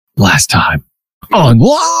Last time on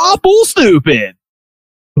Lawful Stupid.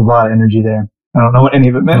 A lot of energy there. I don't know what any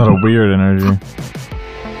of it meant. A lot of weird energy.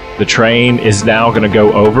 The train is now going to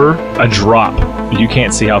go over a drop. You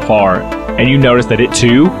can't see how far. And you notice that it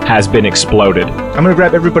too has been exploded. I'm gonna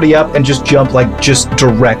grab everybody up and just jump just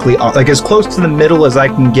directly off, like as close to the middle as I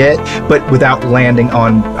can get, but without landing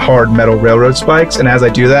on hard metal railroad spikes. And as I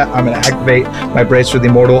do that, I'm gonna activate my Brace for the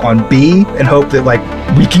Immortal on B and hope that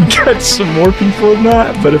we can catch some more people in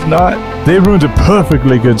that. But if not, they ruined a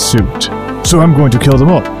perfectly good suit, so I'm going to kill them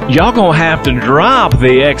all. Y'all gonna have to drop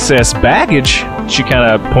the excess baggage. She kind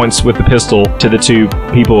of points with the pistol to the two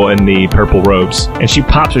people in the purple robes. And she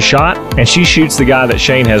pops a shot, and she shoots the guy that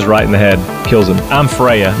Shane has right in the head. Kills him. I'm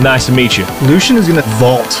Freya. Nice to meet you. Lucian is gonna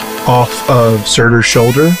vault off of Surtur's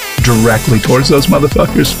shoulder directly towards those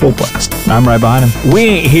motherfuckers, full blast. I'm right behind him. We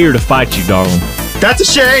ain't here to fight you, darling. That's a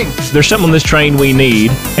shame. There's something on this train we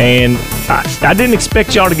need, and I didn't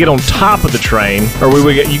expect y'all to get on top of the train, or we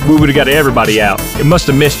would have got everybody out. It must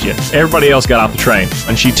have missed you. Everybody else got off the train.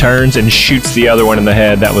 And she turns and shoots the other one in the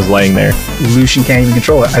head that was laying there. Lucian can't even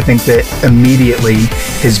control it. I think that immediately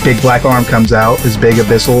his big black arm comes out, his big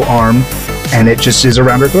abyssal arm, and it just is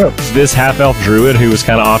around her throat. This half-elf druid who was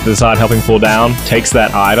kind of off to the side helping pull down takes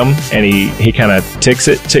that item, and he kind of ticks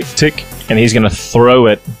it, tick, tick, and he's going to throw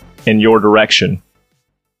it in your direction.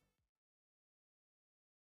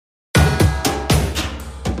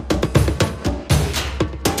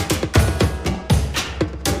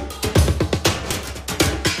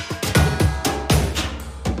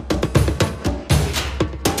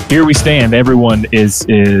 Here we stand. Everyone is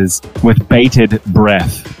with bated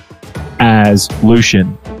breath as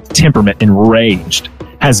Lucian, temperament enraged,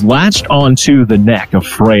 has latched onto the neck of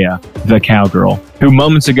Freya, the cowgirl, who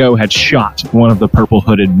moments ago had shot one of the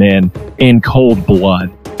purple-hooded men in cold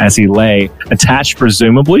blood as he lay attached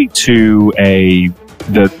presumably to the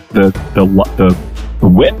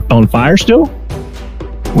whip on fire still.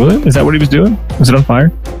 William, is that what he was doing? Was it on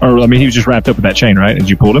fire? Or I mean, he was just wrapped up with that chain, right? Did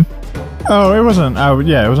you pull him? Oh, it wasn't.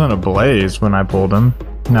 It wasn't ablaze when I pulled him.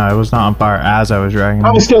 No, it was not on fire as I was dragging him.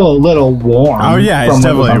 I was still a little warm. Oh yeah, it's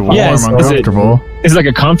definitely warm, uncomfortable. Is it like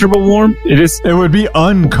a comfortable warm? It is. It would be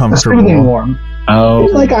uncomfortable. It's really warm. Oh,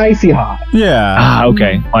 it's like icy hot. Yeah.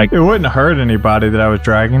 Okay. Like it wouldn't hurt anybody that I was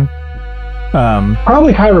dragging.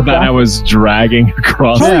 Probably chiropractic. That I was dragging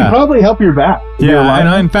across. Probably help your back. Yeah,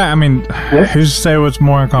 and in fact, I mean, who's to say what's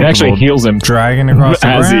more uncomfortable? It actually heals him dragging across the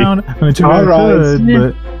ground. I mean, too bad I could,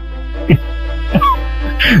 but.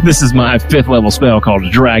 This is my 5th level spell called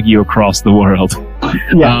Drag You Across the World.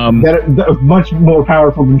 Yeah, that much more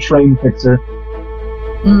powerful than Train Fixer.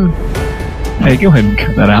 Hey, go ahead and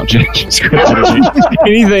cut that out, James.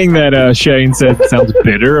 Anything that Shane said sounds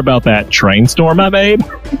bitter about that train storm I made,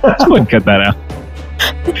 just go ahead and cut that out.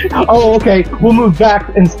 Oh, okay. We'll move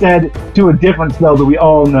back instead to a different spell that we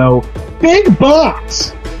all know. Big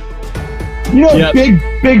Box! You know, yep.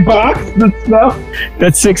 big box, the stuff.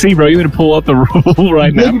 That's 6E, bro. You want to pull up the rule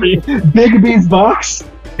right now for you? Big B's box.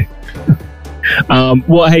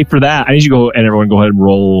 Well, hey, for that, I need you to go and everyone go ahead and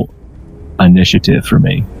roll initiative for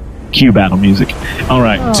me. Cue battle music. All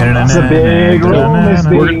right. That's a big roll.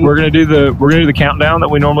 We're gonna do the countdown that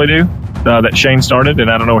we normally do. That Shane started,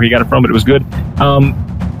 and I don't know where he got it from, but it was good.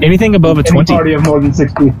 Anything above a 20? Party of more than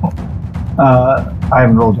 6 people. I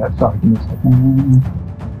haven't rolled yet. Sorry, give me a second.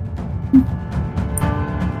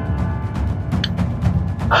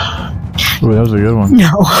 Ooh, that was a good one. No.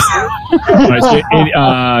 Right,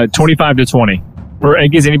 so 25 to 20. Or I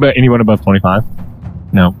guess anyone above 25?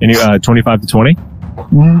 No. 25 to 20?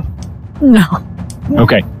 No.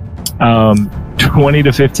 Okay. 20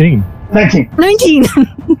 to 15. 19.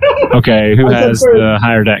 Okay, who has the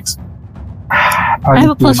higher dex? I have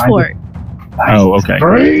a +4. Oh, okay.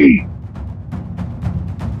 3.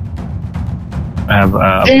 I have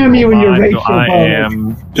damn you and your racial I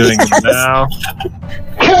am doing it now.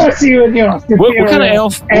 Curse you and your what kind of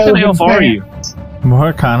elf? What kind of elf are you?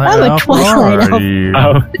 What kind of I'm elf a Twilight are you?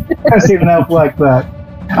 Oh, I see an elf like that.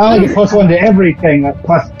 I only get +1 to everything.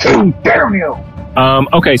 +2. Damn you.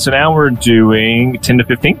 Okay, so now we're doing 10 to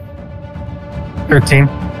 15. 13.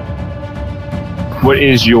 What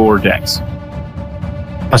is your dex?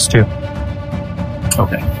 +2.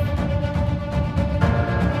 Okay.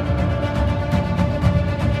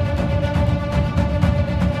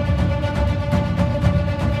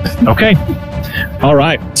 Okay. All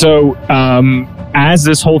right. So, as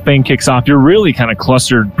this whole thing kicks off, you're really kind of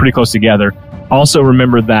clustered pretty close together. Also,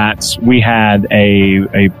 remember that we had a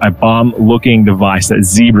bomb-looking device that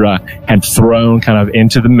Zebra had thrown kind of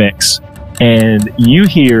into the mix, and you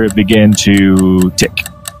hear it begin to tick.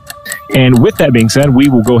 And with that being said, we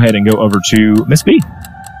will go ahead and go over to Miss B.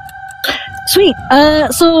 Sweet.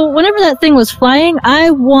 So whenever that thing was flying,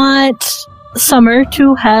 I want Summer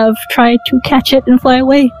to have tried to catch it and fly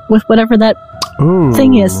away with whatever that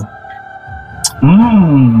thing is.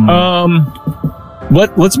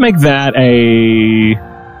 Let's make that a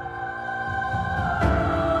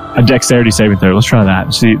dexterity saving throw. Let's try that.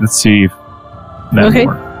 Let's see if that will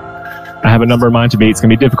work. I have a number in mind to beat. It's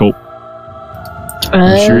gonna be difficult.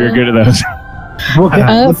 I'm sure you're good at those.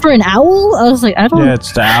 For an owl, I was like, I don't. Yeah,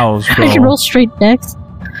 it's the owls. I can roll straight dex.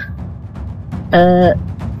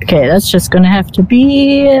 Okay, that's just gonna have to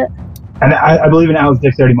be. And I believe an owl's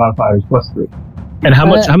dexterity modifier is +3. And how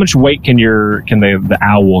much weight can the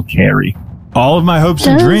owl carry? All of my hopes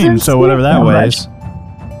and dreams. So whatever that weighs.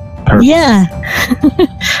 Perfect. Yeah.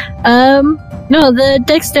 No, the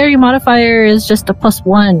dexterity modifier is just a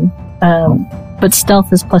 +1, but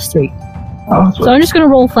stealth is +3. Oh, so I'm just gonna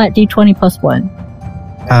roll flat d20 +1.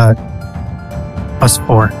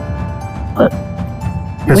 +4.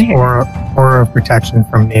 Just aura of protection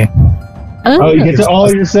from me. Oh, you get to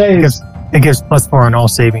all your saves. It gives +4 on all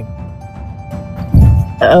saving.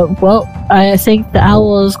 Well, I think the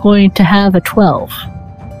owl is going to have a 12.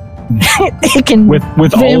 It can with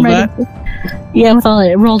all of that. Yeah, with all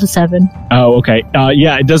it rolled a 7. Oh, okay.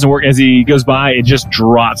 Yeah, it doesn't work. As he goes by, it just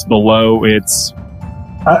drops below its.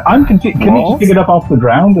 I'm confused. Can you just pick it up off the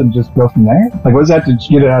ground and just go from there? Like, what does that to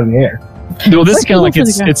get it out of the air? Well, this is kind of like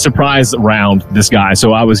it's surprise around this guy.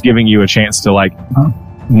 So I was giving you a chance to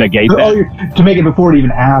negate that. To make it before it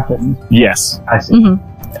even happens. Yes, I see. Mm-hmm.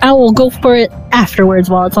 I will go for it afterwards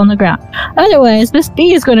while it's on the ground. Otherwise, Miss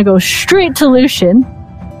B is going to go straight to Lucian.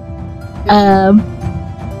 And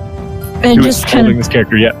who just is kind holding this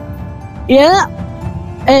character yet? Yeah.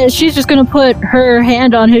 And she's just going to put her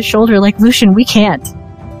hand on his shoulder like, Lucian, we can't.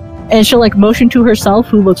 And she'll motion to herself,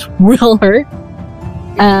 who looks real hurt.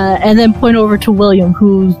 And then point over to William,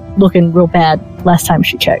 who's looking real bad last time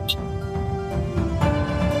she checked.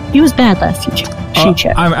 He was bad last time she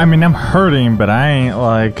checked. I mean, I'm hurting, but I ain't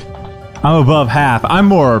I'm above half. I'm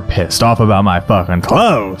more pissed off about my fucking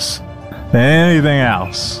clothes than anything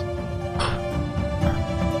else.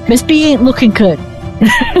 Miss B ain't looking good.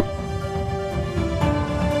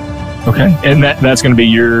 Okay, and that's going to be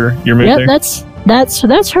your move there? Yep,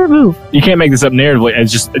 that's her move. You can't make this up narratively.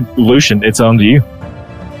 It's just, Lucian, it's on to you.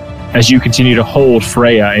 As you continue to hold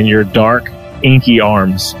Freya in your dark, inky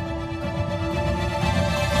arms.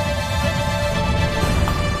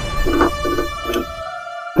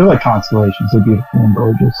 They're like constellations. They're beautiful and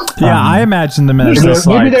gorgeous. Yeah, I imagine them as just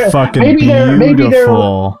fucking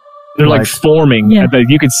beautiful. They're like forming. Yeah.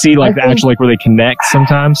 You could see actually where they connect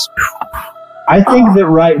sometimes. I think that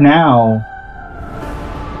right now,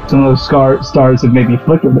 some of those stars have maybe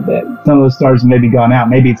flickered a bit. Some of those stars have maybe gone out.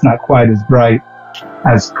 Maybe it's not quite as bright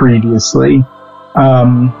as previously.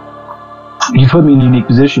 You put me in a unique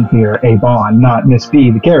position here, Avon, not Miss B,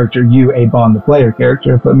 the character. You, Avon, the player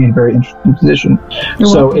character, put me in a very interesting position.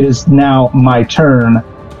 So it is now my turn.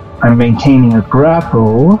 I'm maintaining a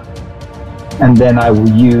grapple, and then I will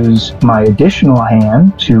use my additional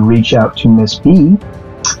hand to reach out to Miss B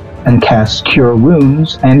and cast Cure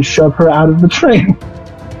Wounds and shove her out of the train.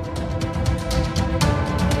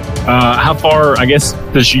 How far, I guess,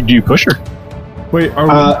 do you push her? Wait,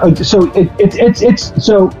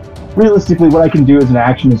 so realistically, what I can do as an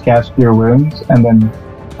action is cast Cure Wounds, and then,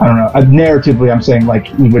 I don't know, narratively I'm saying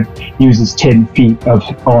he would use his 10 feet of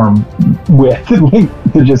arm width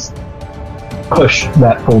to just push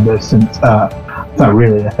that full distance. It's not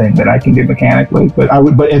really a thing that I can do mechanically, but I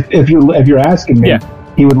would. But if you're asking me,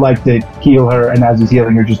 he would like to heal her, and as he's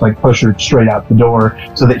healing her, just push her straight out the door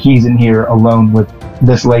so that he's in here alone with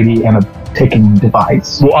this lady and a ticking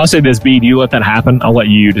device. Well, I'll say this, B, do you let that happen? I'll let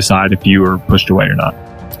you decide if you are pushed away or not.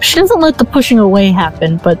 She doesn't let the pushing away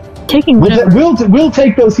happen, but taking we'll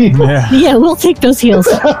take those heals. Yeah, we'll take those heals.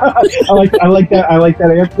 I like that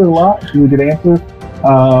answer a lot. It's a really good answer.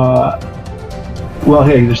 Well,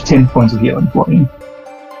 hey, there's 10 points of healing for me.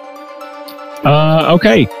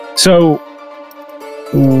 Okay, so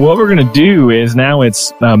what we're gonna do is now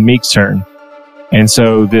it's Meek's turn, and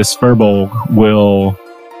so this Furbolg will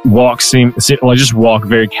just walk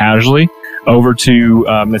very casually over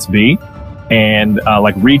to Miss B. And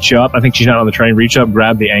reach up. I think she's not on the train. Reach up,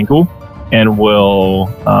 grab the ankle, and will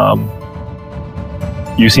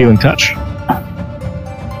use Healing Touch.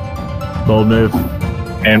 Bold move.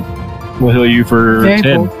 And we'll heal you for Very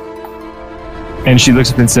 10. cool. And she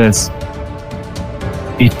looks up and says,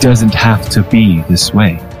 "It doesn't have to be this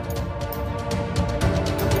way."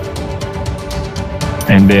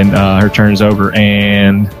 And then her turn is over,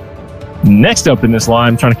 and Next up in this line,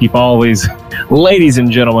 I'm trying to keep all these ladies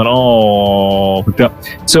and gentlemen all hooked up.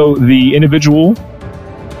 So the individual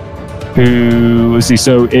who, let's see,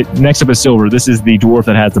 next up is Silver. This is the dwarf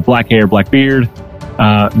that has the black hair, black beard,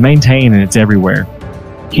 maintain, and it's everywhere.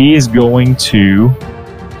 He is going to,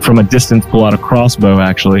 from a distance, pull out a crossbow,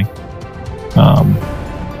 actually,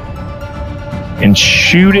 and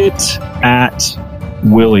shoot it at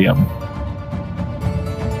William.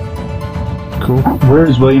 Cool. Where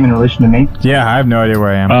is William in relation to me? Yeah, I have no idea where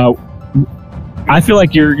I am. I feel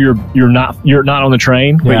like you're not on the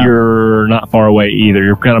train, but Yeah. you're not far away either.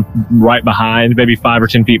 You're kind of right behind, maybe 5 or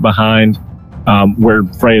 10 feet behind, where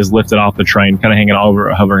Freya's lifted off the train, kind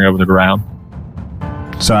of hovering over the ground.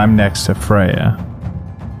 So I'm next to Freya.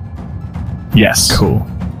 Yes. Cool.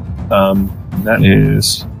 That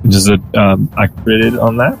is I critted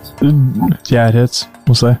on that. Yeah, it hits.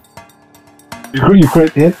 We'll say. You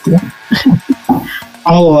crit hit? Yeah.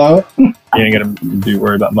 I'll allow it. You ain't gonna be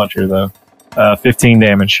worried about much here though. 15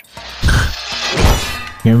 damage.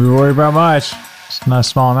 Can't be worried about much. It's not a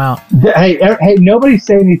small amount. Hey, nobody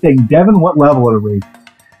say anything. Devin, what level are we?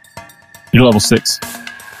 You're level 6.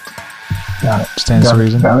 Got it. Stands to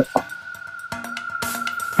reason. Got it.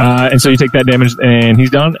 And so you take that damage, and he's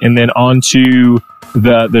done. And then on to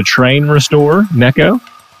the train restore, Neko.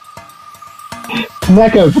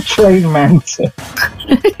 Neko, the train mancer.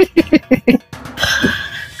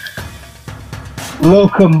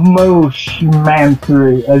 Locomotion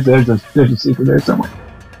mancery. There's a secret there somewhere.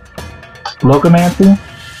 Locomancy?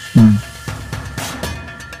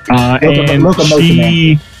 And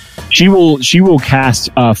Locomotion she will cast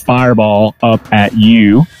a fireball up at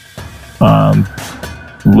you,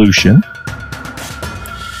 Lucian.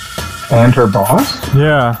 And her boss?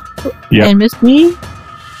 Yeah. Yep. And Miss B?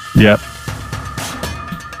 Yep.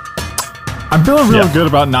 I'm feeling real good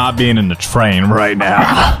about not being in the train right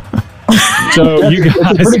now. So you It's a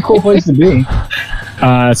guys, pretty cool place to be.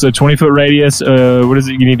 so 20-foot radius. What is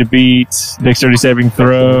it you need to beat? Dexterity saving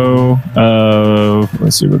throw.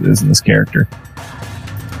 Let's see what it is in this character.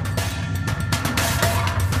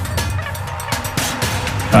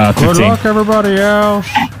 Good 15. luck, everybody else.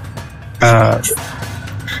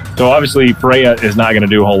 So obviously Freya is not going to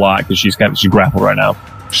do a whole lot because she's grappled right now.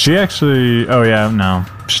 She actually. Oh yeah, no,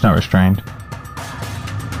 she's not restrained.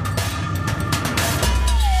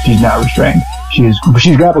 She's not restrained.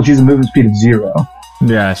 She's grappled. She's a movement speed of 0.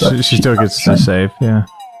 Yeah, she still gets to save. Yeah.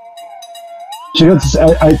 She gets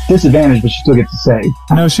a disadvantage, but she still gets to save.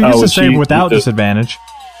 No, she gets to she- save without disadvantage.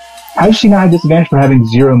 How does she not have disadvantage for having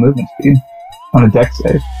 0 movement speed on a dex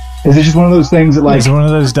save? Is it just one of those things that, like, It's one of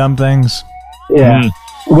those dumb things. yeah?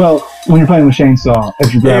 Well, when you're playing with Chainsaw,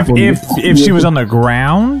 if you're grappled, If she was on the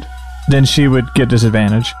ground, then she would get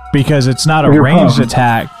disadvantage because it's not a Or you're ranged prone.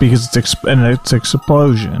 attack because it's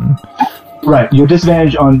explosion. right, you have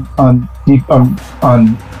disadvantage on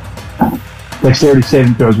dexterity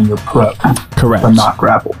saving throws when you're prone, Correct. but not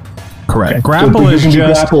grappled. Correct. So Grapple you is can be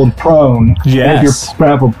just grappled prone. And if Yes. you're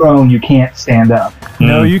grappled prone, you can't stand up.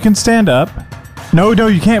 no. You can stand up. No,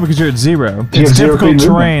 you can't because you're at 0. You It's have 0 difficult speed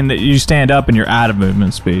terrain that you stand up and you're out of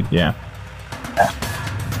movement speed. Yeah.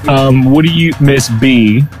 What do you, Miss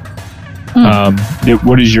B?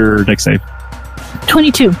 What is your dex save?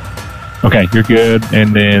 22. Okay, you're good.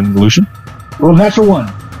 And then Lucian? Well, natural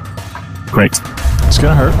 1. Great. It's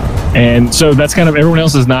gonna hurt. And so that's kind of everyone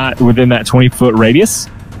else is not within that 20-foot radius.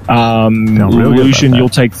 Feeling real good about Lucian, that. you'll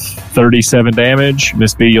take 37 damage.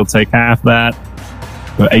 Miss B, you'll take half that.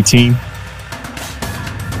 18.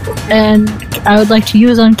 And I would like to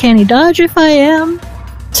use Uncanny Dodge if I am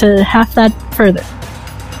to half that further.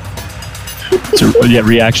 So, yeah,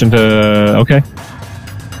 reaction to. Okay.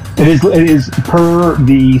 It is per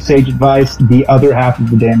the Sage Advice, the other half of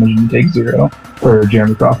the damage you take 0 for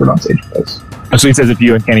Jeremy Crawford on Sage Advice. So he says if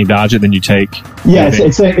you uncanny dodge it, then you take. Yeah, Okay.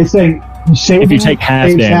 it's saying saving If you take half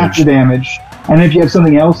saves damage. half the damage, and if you have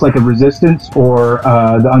something else like a resistance or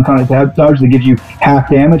the uncanny dodge that gives you half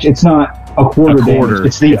damage, it's not a quarter damage.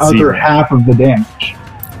 It's the other 0. half of the damage.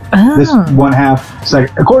 Oh. This 1/2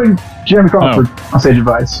 second, according to Jeremy Crawford on Sage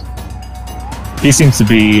Advice. He seems to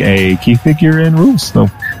be a key figure in rules, so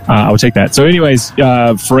I would take that. So, anyways,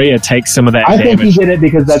 Freya takes some of that I damage. think he did it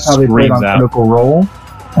because that's how they played Screams on out. Critical Role.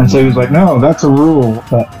 And so he was like, no, that's a rule.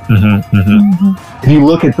 But if you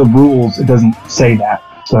look at the rules, it doesn't say that.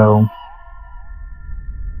 So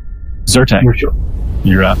Zyrtec, you're sure.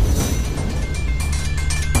 you're up.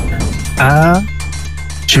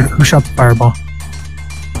 Shoot, who shot the fireball?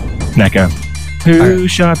 Neko. Who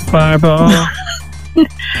shot the fireball?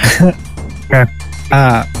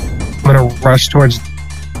 I'm gonna rush towards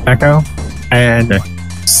Echo and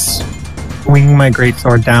swing my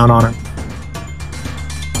greatsword down on him.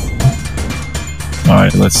 All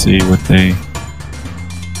right, let's see what they.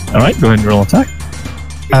 All right, go ahead and roll attack.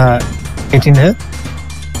 18 to hit.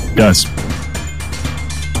 Does.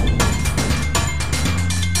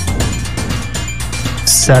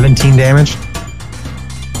 $17 damage.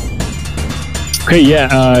 Okay,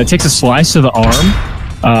 yeah. It takes a slice to the arm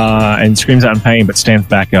and screams out in pain, but stands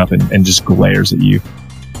back up and just glares at you.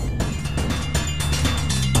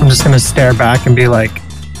 I'm just gonna stare back and be like,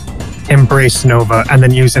 embrace Nova, and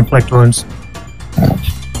then use inflict wounds.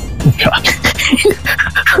 God.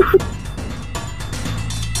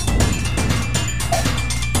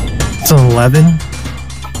 It's 11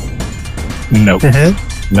 Nope. to hit.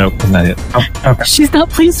 Nope, not it. Oh, okay, She's not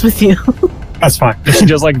pleased with you. that's fine. She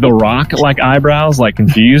does like the Rock, like eyebrows, like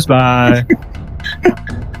confused by.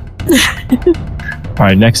 All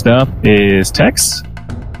right, next up is Tex.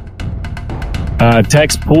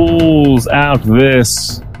 Tex pulls out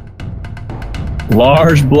this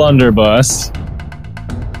large blunderbuss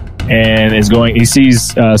and is going. He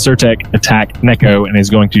sees Surtek attack Neko and is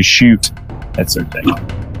going to shoot at Surtek.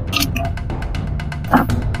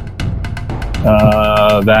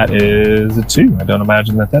 That is a 2. I don't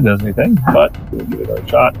imagine that does anything, but we'll give it a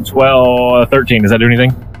shot. 13. Does that do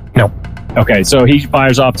anything? No. Okay, so he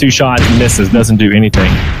fires off 2 shots, misses, doesn't do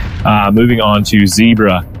anything. Moving on to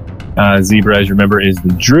Zebra. Zebra, as you remember, is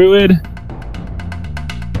the druid.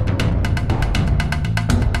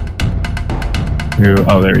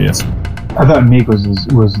 Oh, there he is. I thought Meek was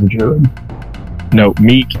the druid. No,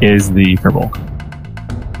 Meek is the Firbolg.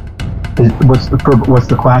 What's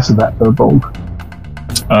the class of that Firbolg?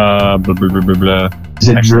 Blah, blah, blah, blah, blah. Is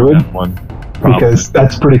it Actually, druid? that one. Probably. Because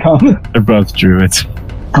that's pretty common. They're both druids.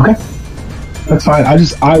 Okay, that's fine.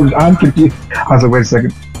 I'm confused. I was like, wait a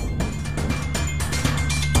second.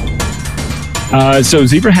 So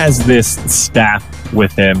Zebra has this staff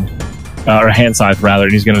with him, or a hand scythe rather,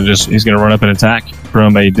 and he's gonna run up and attack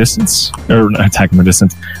from a distance, or not attack from a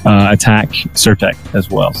distance, attack Surtek as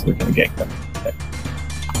well. So they're gonna gank them. Okay.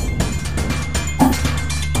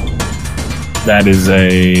 That is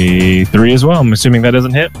a 3 as well. I'm assuming that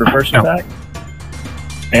doesn't hit for first attack.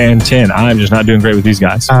 And 10. I'm just not doing great with these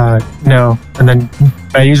guys. No. And then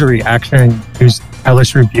I use a reaction and use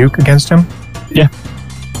Hellish Rebuke against him. Yeah.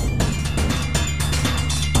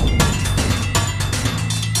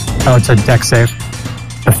 Oh, it's a dex save.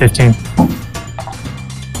 A 15.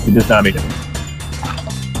 He does not meet it.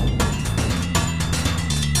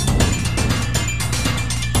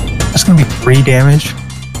 That's going to be 3 damage.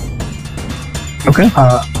 Okay.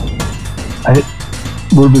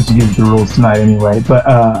 We're supposed to give the rules tonight anyway, but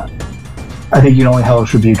I think you can only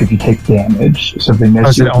Hellish Rebuke if you take damage. So if they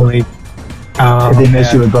miss you, only? if they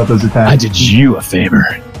miss you with both those attacks, I did you a favor.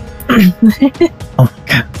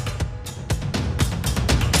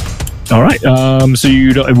 All right. So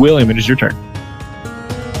you don't, William, it is your turn.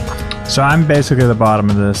 So I'm basically at the bottom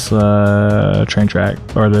of this train track,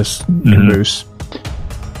 or this caboose.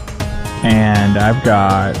 And I've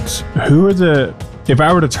got... Who are the... If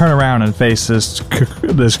I were to turn around and face this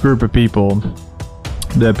group of people,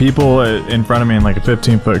 the people in front of me in like a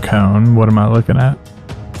 15-foot cone, what am I looking at?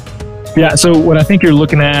 Yeah, so what I think you're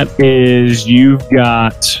looking at is you've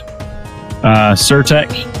got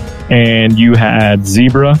Surtek, and you had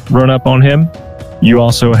Zebra run up on him. You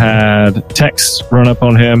also had Tex run up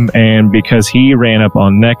on him, and because he ran up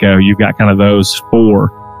on Neko, you've got kind of those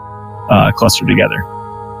 4 clustered together.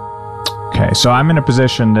 Okay, so I'm in a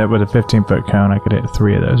position that with a 15-foot cone, I could hit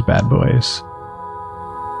 3 of those bad boys.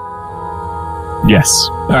 Yes.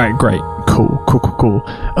 All right, great. Cool.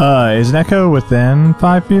 Is Neko within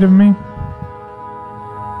 5 feet of me?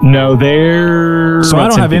 No, they're... So I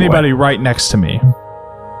don't 10 have feet anybody away. right next to me.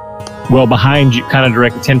 Well, behind you, kind of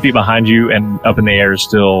directly 10 feet behind you, and up in the air is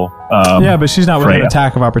still... Yeah, but she's not within Freya.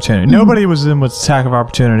 attack of opportunity. Nobody was in with attack of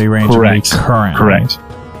opportunity range Correct. of me currently. Correct.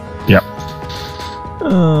 Yep.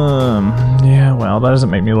 Yeah, well, that doesn't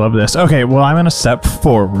make me love this. Okay, well, I'm going to step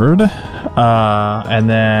forward, and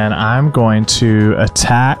then I'm going to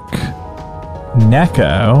attack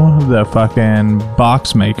Neko, the fucking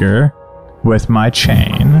box maker, with my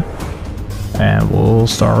chain. And we'll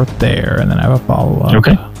start there, and then I have a follow-up.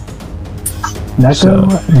 Okay.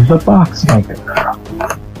 Neko, the box maker.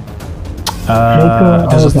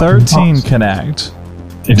 Does a the 13 box. connect?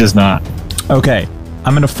 It does not. Okay.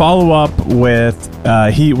 I'm going to follow up with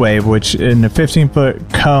Heat Wave, which in a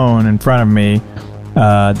 15-foot cone in front of me,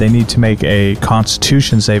 they need to make a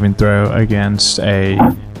Constitution saving throw against a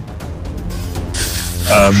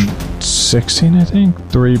 16, I think?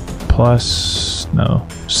 3 plus... No.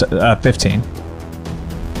 15.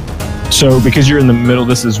 So, because you're in the middle of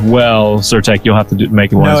this as well, Surtek, you'll have to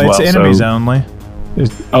make one No, as well. it's enemies so, only.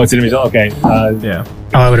 Oh, it's enemies. Okay. Yeah.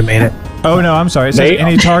 Oh, I would have made it. Oh no, I'm sorry. It says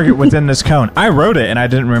any target within this cone. I wrote it and I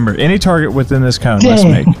didn't remember. Any target within this cone must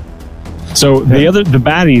make. So the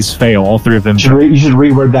baddies fail. All three of them. You should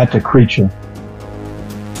reword that to creature.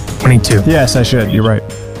 22. Yes, I should. You're right.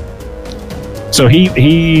 So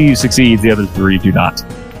he succeeds. The other three do not.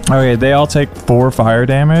 Okay, they all take 4 fire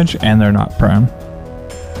damage and they're not prone.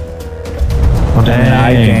 Oh,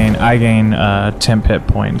 And I gain 10 hit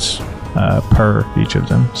points per each of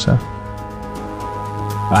them. So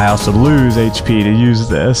I also lose HP to use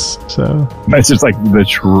this. So It's just like the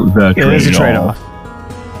it is a trade-off.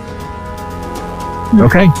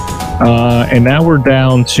 Okay. And now we're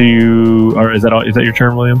down to. Or is that all? Is that your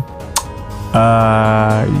turn, William?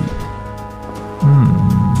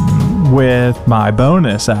 With my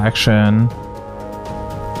bonus action,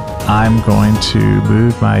 I'm going to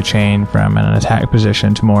move my chain from an attack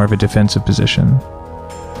position to more of a defensive position,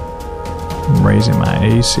 raising my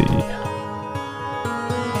AC.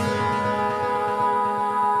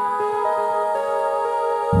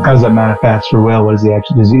 How does that manifest for Will? What is he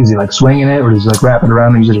actually? Is he like swinging it, or does he like wrap it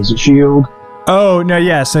around and use it as a shield? Oh no,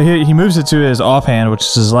 yeah. So he moves it to his offhand, which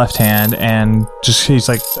is his left hand, and he's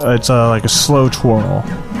like it's like a slow twirl,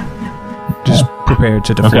 just prepared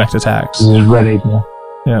to deflect attacks. He's ready.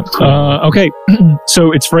 Yeah. Okay.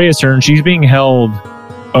 So it's Freya's turn. She's being held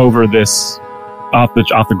over this off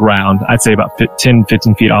the ground. I'd say about 10,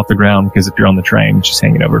 15 feet off the ground, because if you're on the train, she's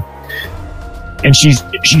hanging over. And she's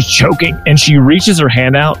choking, and she reaches her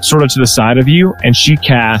hand out sort of to the side of you, and she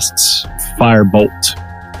casts Firebolt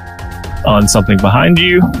on something behind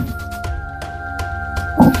you.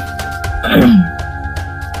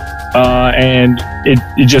 And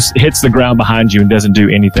it just hits the ground behind you and doesn't do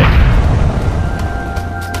anything.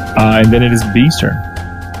 And then it is B's turn.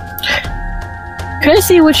 Could I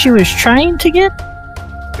see what she was trying to get?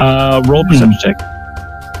 Roll a perception check.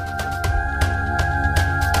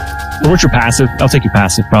 Or what's your passive? I'll take your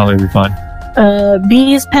passive. Probably be fine.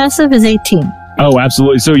 B's passive is 18. Oh,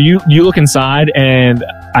 absolutely. So you look inside, and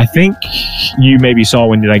I think you maybe saw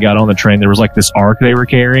when I got on the train, there was like this ark they were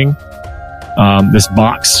carrying. This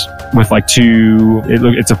box with like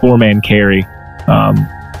it's a 4-man carry.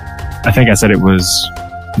 I think I said it was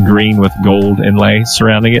green with gold inlay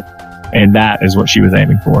surrounding it, and that is what she was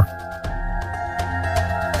aiming for.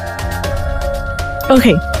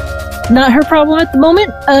 Okay. Not her problem at the moment.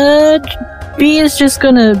 B is just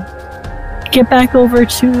gonna get back over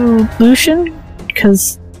to Lucian,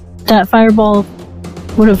 because that fireball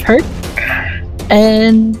would have hurt.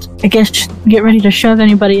 And I guess get ready to shove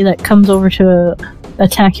anybody that comes over to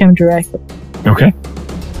attack him directly. Okay.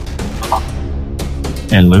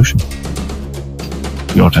 And Lucian,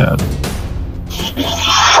 your turn.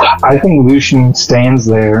 I think Lucian stands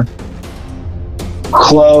there,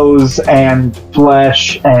 clothes and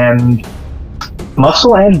flesh and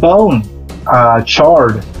muscle and bone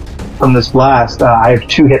charred from this blast. I have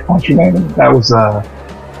 2 hit points remaining. That was a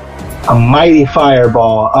mighty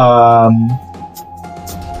fireball.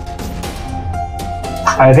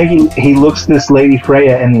 I think he looks this Lady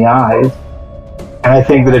Freya in the eyes, and I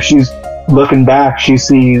think that if she's looking back, she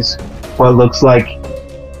sees what looks like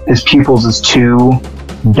his pupils as 2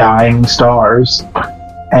 dying stars.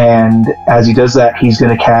 And as he does that, he's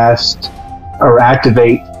going to cast or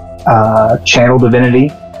activate Channel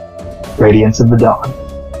Divinity, Radiance of the Dawn.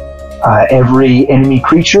 Every enemy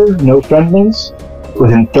creature, no friendlies,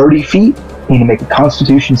 within 30 feet, need to make a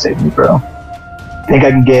Constitution saving throw. I think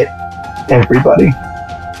I can get everybody.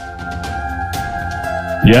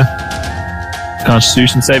 Yeah.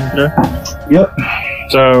 Constitution saving throw? Yep.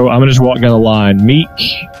 So I'm going to just walk down the line. Meek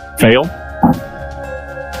failed.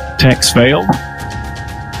 Tex failed.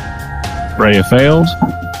 Freya failed.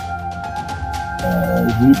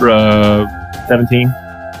 Zebra 17.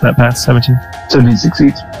 That pass? 17? 17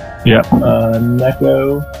 succeeds. Yep.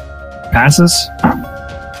 Neko passes.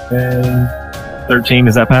 And 13,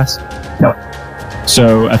 does that pass? No.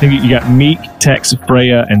 So I think you got Meek, Tex,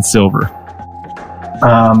 Freya, and Silver.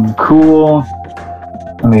 Cool.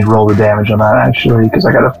 Let me roll the damage on that, actually, because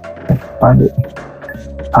I gotta find it.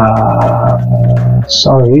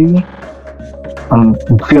 Sorry. I'm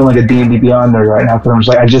feeling like a D&D Beyond nerd right now, because I'm just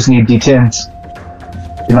like, I just need D10s.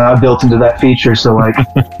 They're not built into that feature, so like,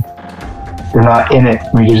 they're not in it.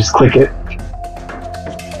 You can just click it.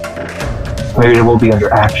 Maybe it will be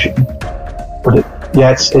under action. But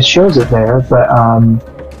it shows it there, but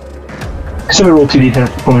somebody roll 2d10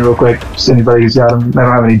 for me real quick. Just anybody who's got them. I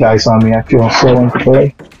don't have any dice on me. I feel so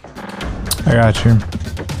unprepared. I got you.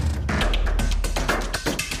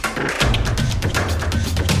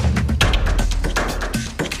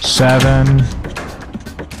 $7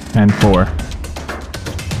 and $4.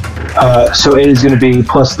 So it is going to be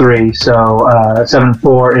 +3. So 7 and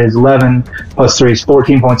 4 is 11. +3 is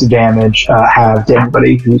 14 points of damage. Halved to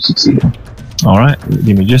anybody who succeeded. All right,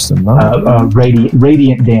 give me just a moment.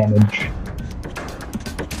 Radiant damage.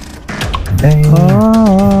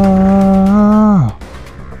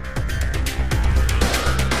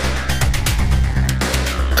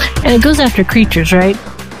 And it goes after creatures, right?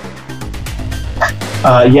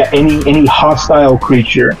 Yeah, any hostile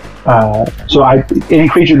creature. So any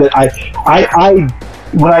creature that I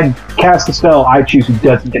when I cast the spell, I choose who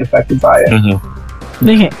doesn't get affected by it. Mm-hmm.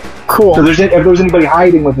 Okay, cool. So if there was anybody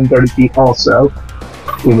hiding within 30 feet, also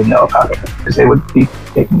we would know about it because they would be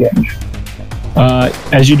taking damage.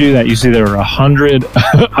 As you do that, you see there are 100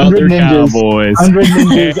 other ninjas, cowboys. 100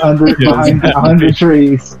 ninjas behind 100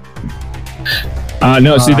 trees.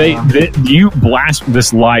 No, see, you blast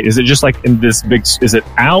this light. Is it just like in this big? Is it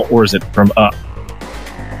out or is it from up?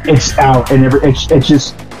 It's out, and it's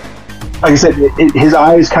just like I said. His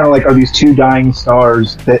eyes kind of like are these two dying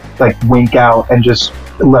stars that like wink out and just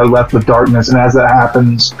left with darkness. And as that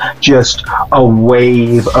happens, just a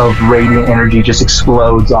wave of radiant energy just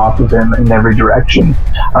explodes off of him in every direction.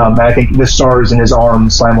 And I think the stars in his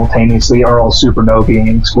arms simultaneously are all supernovae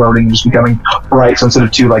and exploding, and just becoming bright. So instead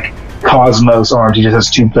of two like Cosmos arms, he just has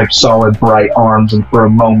two like solid bright arms, and for a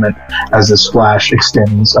moment as this flash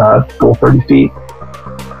extends full 30 feet.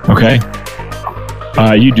 Okay.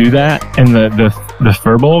 You do that, and the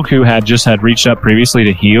Furbolg, who had reached up previously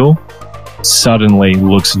to heal, suddenly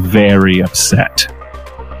looks very upset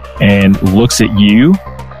and looks at you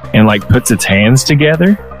and like puts its hands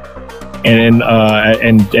together and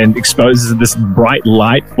and exposes this bright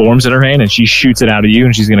light forms in her hand, and she shoots it out of you,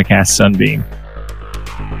 and she's going to cast Sunbeam.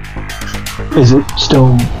 Is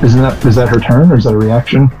that her turn, or is that a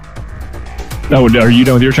reaction? Oh, are you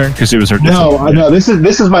done with your turn? Because it was her. No. This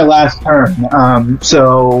is my last turn.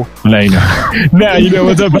 So now you know. Now you know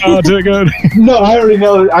what's about to go. No, I already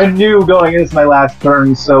know. I knew going in is my last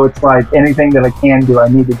turn, so it's like anything that I can do, I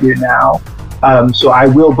need to do now. So I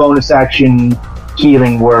will bonus action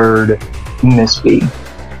Healing Word Miss B.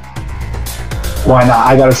 Why not?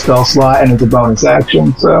 I got a spell slot and it's a bonus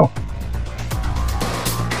action, so.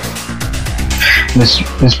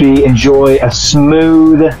 Miss B, enjoy a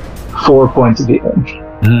smooth 4 points of damage.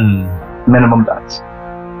 Minimum dice.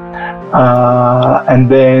 And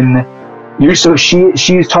then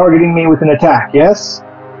she's targeting me with an attack, yes?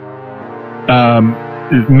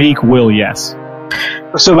 Meek will, yes.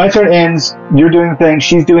 So my turn ends, you're doing the thing,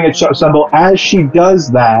 she's doing a symbol. As she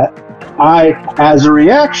does that, I, as a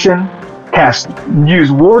reaction,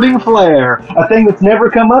 use Warding Flare, a thing that's never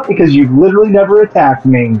come up because you've literally never attacked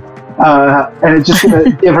me. And it's just going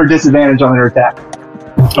to give her disadvantage on her attack.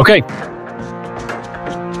 Okay.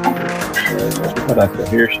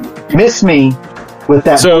 Miss me with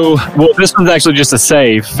that. So, this one's actually just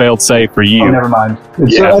a failed save for you. Oh, never mind.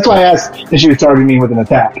 Yeah. So that's why I asked if she was targeting me with an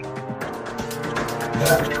attack.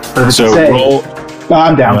 So roll. No,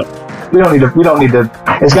 I'm down. We don't need to.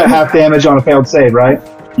 It's got half damage on a failed save, right?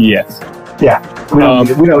 Yes. Yeah. We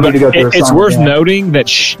don't need to go through. It's worth noting that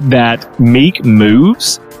that Meek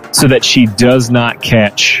moves so that she does not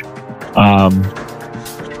catch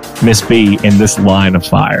Miss B in this line of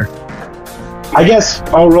fire. I guess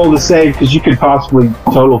I'll roll the save because you could possibly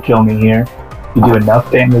total kill me here. You do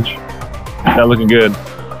enough damage. Not looking good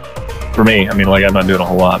for me. I mean, like I'm not doing a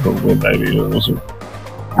whole lot, but maybe we'll see.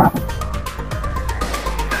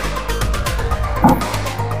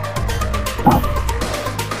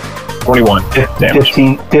 Damage.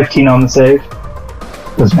 15 on the save.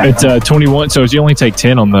 It's 21, so you only take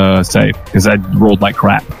 10 on the save because I rolled like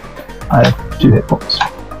crap. I have 2 hit points.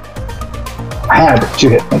 I had 2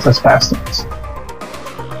 hit points. That's fast things.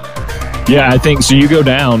 Yeah, I think so. You go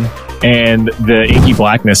down, and the inky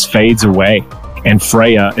blackness fades away, and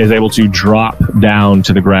Freya is able to drop down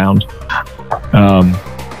to the ground.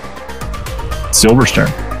 Silver's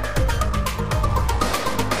turn.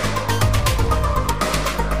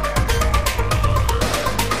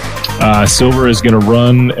 Silver is going to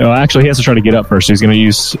run. Well, actually, he has to try to get up first. So he's going to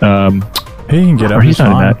use. He can get up. He's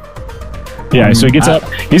not in that. Yeah, so he gets up.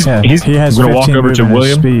 He has going to walk over to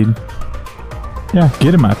William. Speed. Yeah,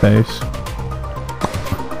 get in my face.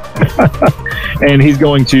 And he's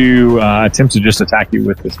going to attempt to just attack you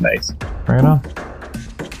with this mace. Right on.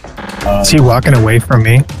 Is he walking away from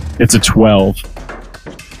me? It's a 12.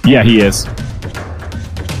 Yeah, he is.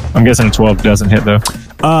 I'm guessing a 12 doesn't hit though.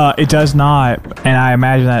 It does not, and I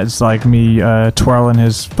imagine that it's like me twirling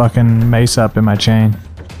his fucking mace up in my chain.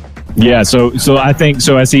 Yeah, so I think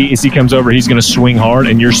so. As he comes over, he's going to swing hard,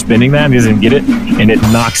 and you're spinning that, and he doesn't get it, and it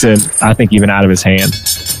knocks it, I think, even out of his hand.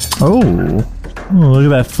 Oh, Look at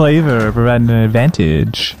that flavor providing an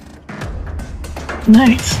advantage.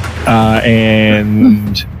 Nice.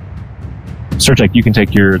 And Surtek, you can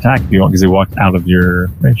take your attack if you want because they walked out of your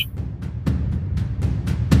range.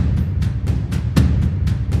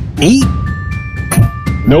 Me?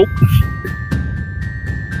 Nope.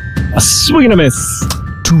 A swing and a miss.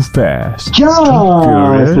 Too fast. Just a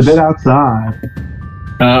Curious. bit outside.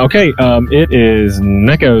 Okay, it is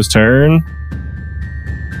Neko's turn.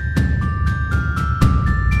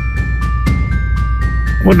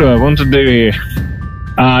 What do I want to do here?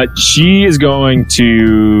 She is going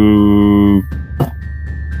to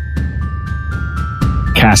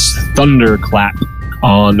cast Thunderclap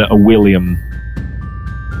on William.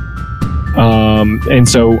 And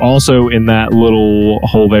so also in that little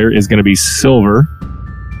hole there is going to be Silver,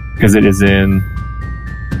 because it is in...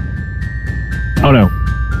 Oh no,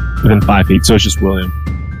 within 5 feet, so it's just William.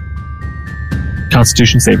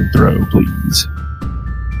 Constitution saving throw, please.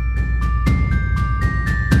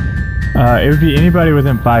 It would be anybody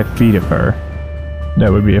within 5 feet of her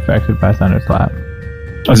that would be affected by Thunderclap.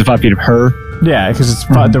 Oh, is it 5 feet of her? Yeah, because it's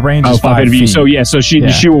the range is 5 5 feet of you. feet. So yeah, so she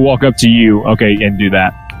will walk up to you, okay, and do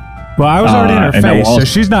that. Well, I was already in her and that will face, so also-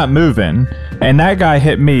 she's not moving. And that guy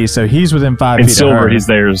hit me, so he's within 5 And feet Silver, of her. he's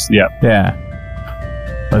theirs. Yep. Yeah.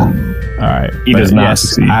 But, all right. He But does not yes,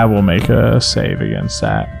 succeed. I will make a save against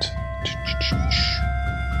that.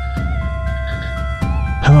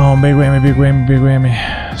 Come on, big whammy, big whammy, big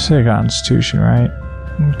whammy. Say Constitution, right?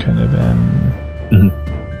 Couldn't have been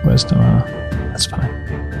Wisdom. That's fine.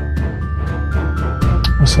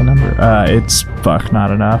 What's the number? It's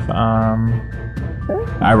not enough.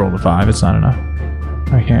 I rolled a 5. It's not enough.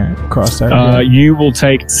 I can't cross that. again. You will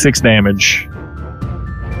take 6 damage.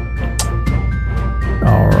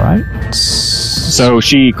 All right. So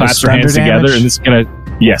she claps her thunder hands together, damage? and this is gonna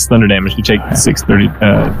thunder damage. You take 630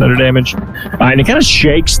 thunder damage, and it kind of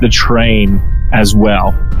shakes the train as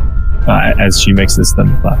well as she makes this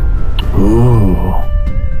thunderclap. Ooh,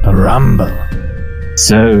 a rumble.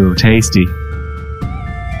 So tasty.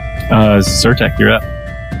 Surtek, you're up.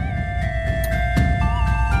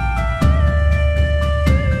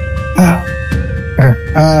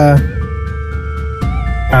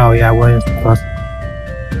 Oh yeah, William's close.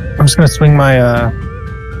 I'm just gonna swing my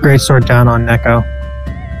greatsword down on Neko.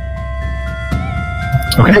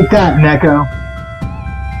 Take that, Neko.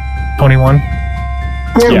 21.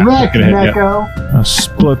 Get Yeah, wrecked, gonna hit, yeah. Neko. I'll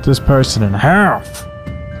split this person in half.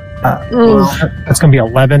 That's gonna be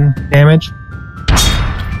 11 damage.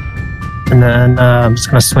 And then I'm just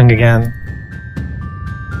gonna swing again.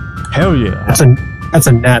 Hell yeah. That's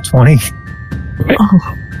a nat 20.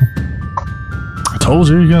 I told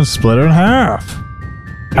you you're going to split it in half.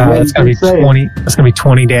 That's gonna be Good save. 20. That's gonna be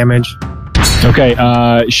 20 damage. Okay,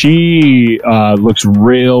 she looks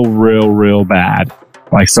real bad.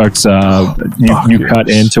 Like starts, you cut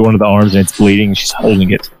into one of the arms and it's bleeding. And she's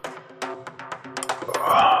holding it.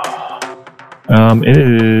 It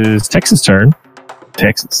is Texas' turn.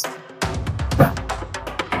 Texas.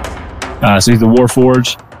 So he's the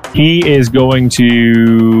Warforged. He is going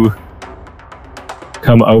to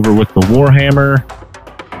come over with the Warhammer.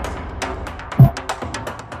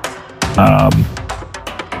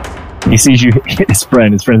 He sees you hit his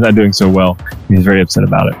friend. His friend's not doing so well. He's very upset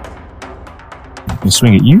about it. He'll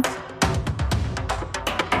swing at you.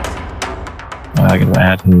 I'm going to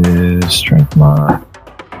add his strength mod.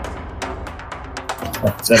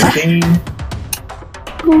 17.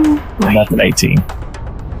 And that's an 18.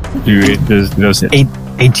 Does those hit?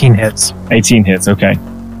 18 hits. 18 hits, okay.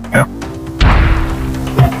 Yeah.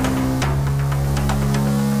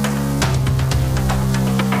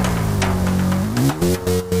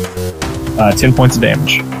 Uh, 10 points of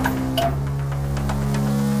damage.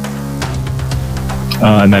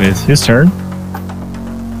 And that is his turn.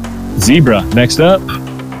 Zebra, next up.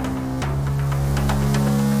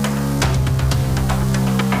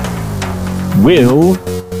 Will.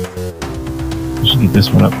 Let's get this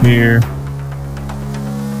one up here.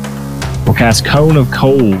 We'll cast Cone of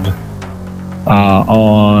Cold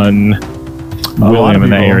on William in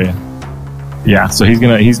that people. area. Yeah, so he's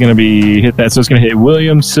gonna be hit that. So it's gonna hit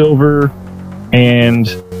William, Silver, and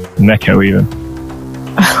Neko even.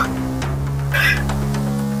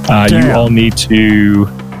 You Damn. all need to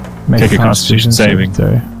take a Constitution saving.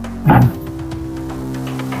 throw.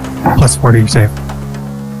 Plus 40 save.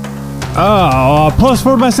 Oh, plus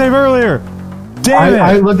 4 to my save earlier. Damn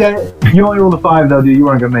I it. looked at it. You only rolled a 5 though, dude. You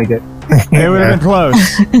weren't gonna make it. It would have been close.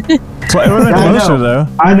 It would have been I know. closer, though.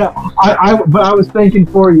 I know. But I was thinking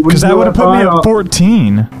for you. Because that would have put me at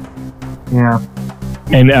 14. Yeah.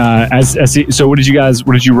 And so what did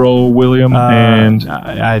you roll, William? And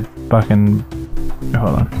I fucking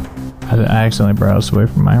hold on. I accidentally browsed away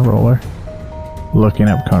from my roller. Looking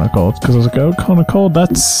up Cone of Cold because I was like, oh, Cone of Cold,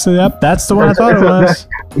 that's the one I thought it was.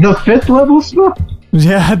 The 5th level stuff?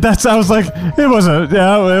 Yeah, I was like, it wasn't.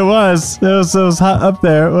 Yeah, it was. It was hot up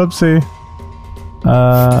there. Whoopsie.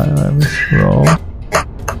 Let me roll.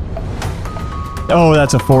 Oh,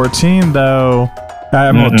 that's a 14 though.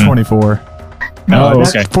 I'm on 24. Oh,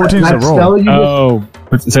 okay. 14 is a roll. Oh,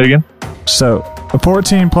 say it again. So a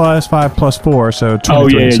 14 plus 5 plus 4, so 23. Oh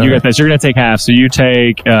yeah, so you got that. So you're gonna take half. So you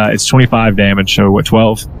take it's 25 damage. So what?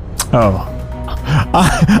 12. Oh.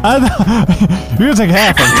 You're gonna take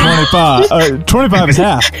half of 25. 25 is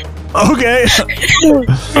half. Okay.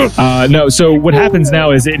 No. So what happens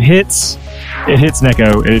now is it hits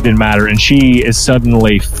Neko. It didn't matter, and she is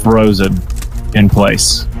suddenly frozen in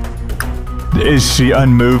place. Is she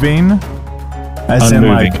unmoving? As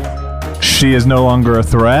Unmoving. in, like, she is no longer a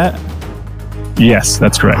threat? Yes,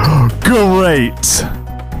 that's correct. Great.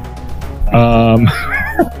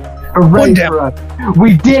 Hooray for us.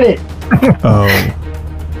 We did it! Oh.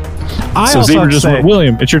 I So also Zebra have to just say, went,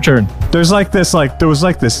 William, it's your turn. there was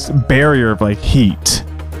this barrier of like heat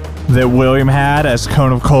that William had as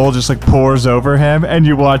Cone of Cold just like pours over him, and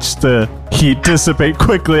you watch the heat dissipate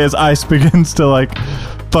quickly as ice begins to like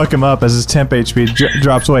fuck him up as his temp HP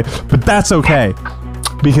drops away. But that's okay,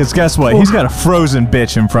 because guess what? He's got a frozen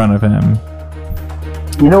bitch in front of him.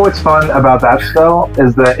 You know what's fun about that spell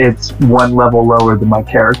is that it's 1 level lower than my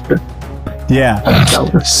character. Yeah.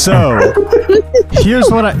 So here's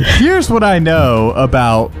what I know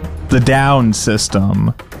about the down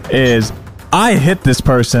system is I hit this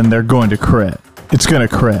person, they're going to crit. It's going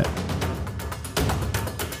to crit.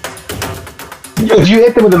 If you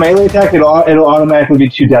hit them with a melee attack, it'll automatically be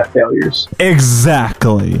 2 death failures.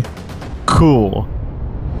 Exactly. Cool.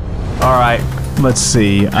 All right. Let's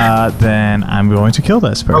see. Then I'm going to kill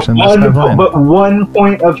this person. That's my plan. But 1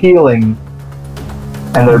 point of healing,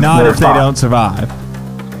 and they're Not if they fine. don't survive.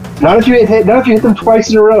 Not if you hit them twice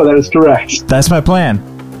in a row. That is correct. That's my plan.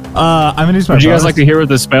 I'm gonna use my. Would you guys bonus. like to hear what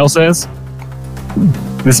the spell says?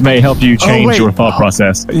 This may help you change wait. your thought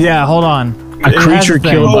process. Yeah. Hold on. A It has creature a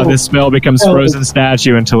thing. killed by this spell becomes frozen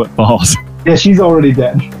statue until it falls. Yeah, she's already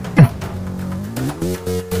dead.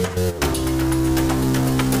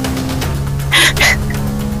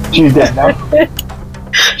 She's dead now.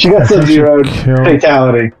 She got Sub-Zero Killed.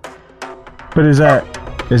 fatality. But is that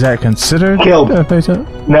considered Killed. a fatal?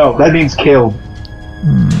 No, that means killed.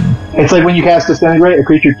 It's like when you cast Disintegrate, a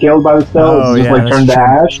creature killed by the spell Oh, is just yeah, like turned to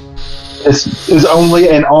that's ash. This is only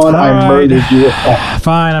an on I Alright. murdered you effect.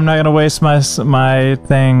 Fine. I'm not gonna waste my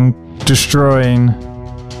thing destroying.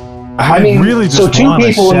 I mean, really just so 2 want a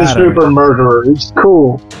people in this shatter. group are murderers.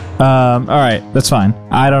 Cool. All right, that's fine.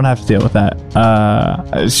 I don't have to deal with that.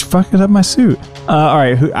 She fucking up my suit. All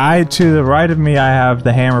right, to the right of me, I have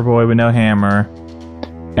the hammer boy with no hammer,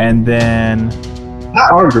 and then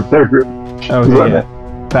Not our group, their group. oh yeah,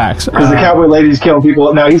 facts. Because the cowboy lady's killing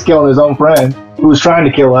people. Now he's killing his own friend who was trying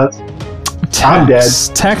to kill us. I'm dead.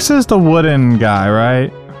 Tex is the wooden guy,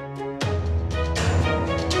 right?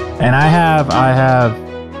 And I have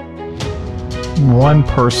 1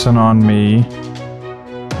 person on me.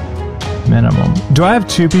 Minimum. Do I have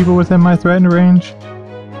 2 people within my threatened range?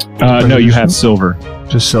 No, you have silver.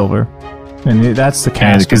 Just silver. And that's the And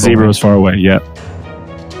cast. because Zebra was far away, yep.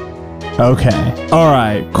 Okay. All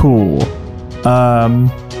right. Cool.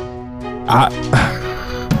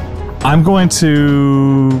 I'm going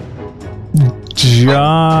to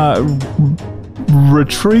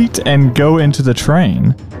retreat and go into the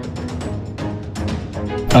train.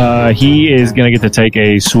 He is going to get to take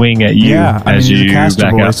a swing at you Yeah, as he's a you caster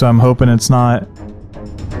back boy, up. so I'm hoping it's not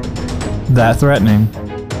that threatening.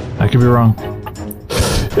 I could be wrong.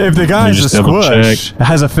 If the guy's a just double squish,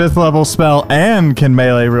 has a 5th level spell, and can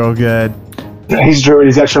melee real good, He's druid.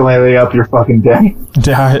 He's extra melee up. You're fucking dead. he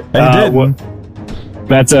didn't.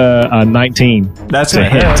 That's a 19. That's a a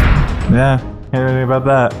hit. Yeah, can't do anything about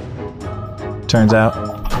that. Turns out.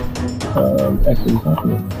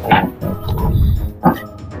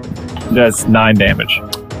 That's 9 damage.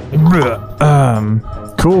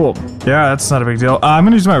 Cool. Yeah, that's not a big deal. I'm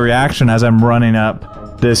gonna use my reaction as I'm running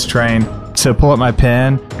up this train to pull up my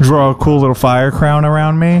pen, draw a cool little fire crown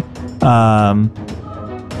around me,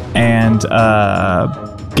 and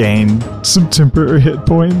gain some temporary hit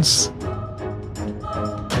points.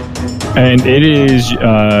 And it is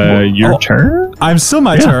your turn? I'm still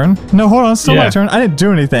my turn. No, hold on, still my turn. I didn't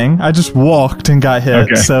do anything. I just walked and got hit.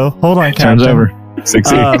 Okay. So hold on, Turns Captain. over.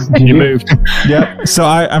 Succeed. You moved. Yep. So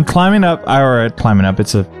I'm climbing up. Climbing up.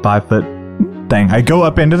 It's a 5-foot thing. I go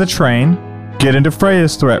up into the train, get into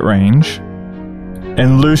Freya's threat range,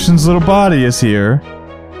 and Lucian's little body is here.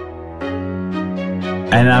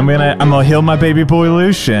 And I'm gonna heal my baby boy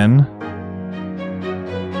Lucian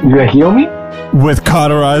You gonna heal me? with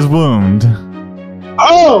cauterized wound.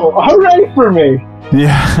 Oh, hooray for me!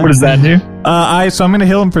 Yeah. What does that do? So I'm gonna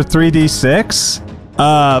heal him for 3d6.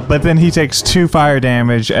 But then he takes 2 fire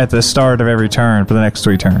damage at the start of every turn for the next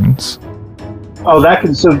 3 turns. Oh, that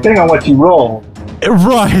can. So depending on what you roll.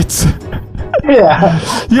 Right. Yeah.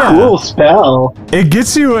 Yeah. Cool spell. It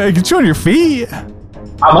gets you on your feet.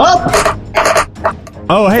 I'm up.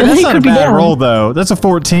 Oh, hey, But that's he not a could be bad down. roll though. That's a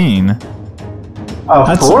 14.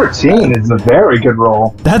 A 14 is a very good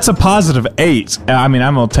roll. That's a positive 8. I mean,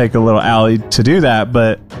 I'm gonna take a little alley to do that,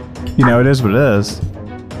 but you know, it is what it is.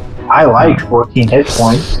 I like 14 hit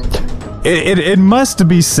points. It must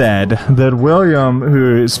be said that William,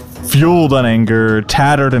 who is fueled on anger,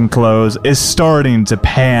 tattered in clothes, is starting to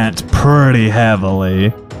pant pretty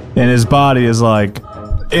heavily, and his body is like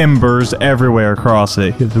embers everywhere across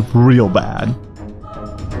it. It's real bad.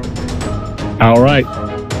 All right.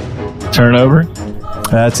 Turn over.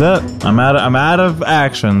 That's it. I'm out of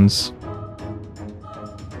actions.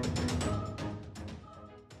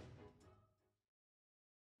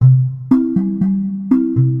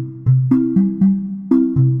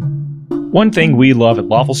 One thing we love at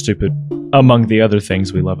Lawful Stupid, among the other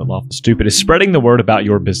things we love at Lawful Stupid, is spreading the word about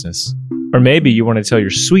your business. Or maybe you want to tell your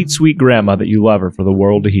sweet, sweet grandma that you love her for the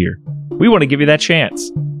world to hear. We want to give you that chance.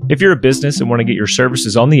 If you're a business and want to get your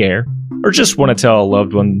services on the air, or just want to tell a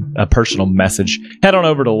loved one a personal message, head on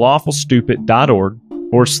over to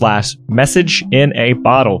lawfulstupid.org/message in a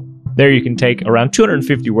bottle. There you can take around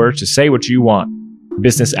 250 words to say what you want.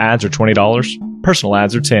 Business ads are $20, personal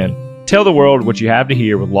ads are $10. Tell the world what you have to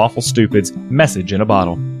hear with Lawful Stupid's Message in a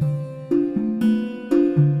Bottle.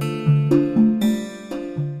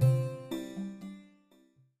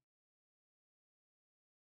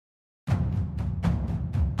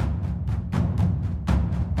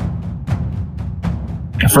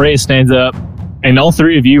 Freya stands up, and all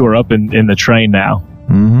 3 of you are up in the train now,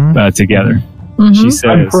 together. Mhm. She I'm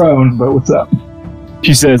says, prone, but what's up?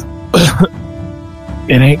 it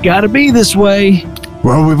ain't gotta be this way.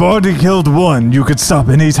 Well, we've already killed one. You could stop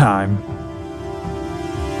anytime.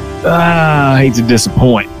 I hate to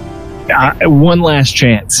disappoint. One last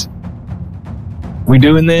chance. We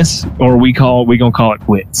doing this, or we gonna call it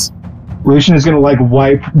quits? Lucian is gonna like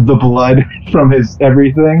wipe the blood from his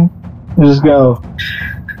everything and just go,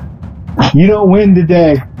 "You don't win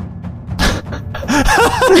today."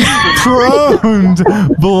 Pruned,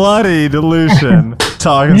 bloodied Lucian.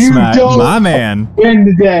 Talking You smack. don't- My man. Win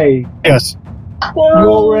today. Yes. You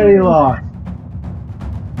already lost.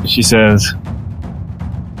 She says,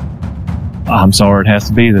 I'm sorry it has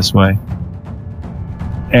to be this way.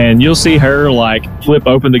 And you'll see her like flip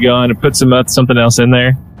open the gun and put something else in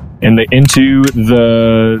there into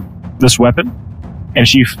this weapon, and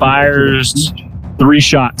she fires 3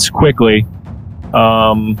 shots quickly.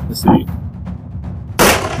 Let's see.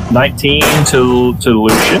 19 to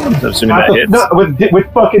Lucian. I'm assuming that hits. No,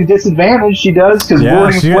 with fucking disadvantage, she does because Yeah,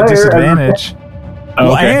 warding she got flare. disadvantage.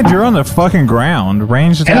 Well, Okay. and you're on the fucking ground.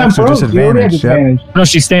 Ranged And I'm attacks are prone. You already have disadvantage. Yep. disadvantage. No,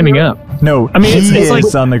 she's standing up. No, I mean, he it's like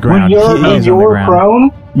is on the When ground. you're, He when is on the you're ground.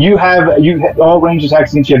 prone, you have all ranged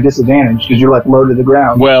attacks against you have disadvantage because you're like low to the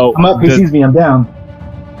ground. Well, I'm up. He sees me. I'm down.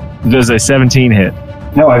 does a 17 hit?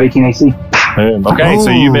 No, I have 18 AC. Okay, so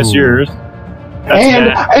you miss Ooh. yours. That's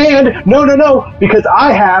bad. And no, because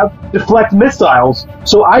I have deflect missiles,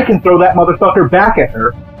 so I can throw that motherfucker back at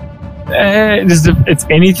her. It's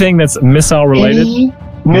anything that's missile related.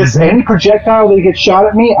 Any projectile that gets shot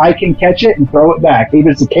at me, I can catch it and throw it back. If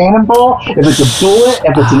it's a cannonball, if it's a bullet,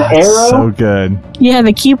 if it's an arrow. So good. You have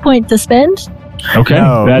a key point to spend? Okay,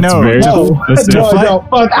 No, that's no, very No, cool. That's no, deflect- no,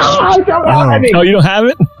 fuck. I don't have any. Oh, you don't have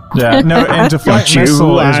it? Yeah, no, and deflect Don't you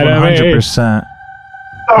missile is lie to me. 100%.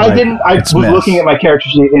 I like, didn't. I was it's missed. looking at my character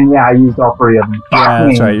sheet, and yeah, I used all 3 of them. Yeah, Fuck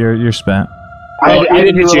that's me. right. You're spent. I Well, it didn't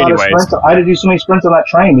didn't do hit a you lot of anyways. sprints. I had to do so many sprints on that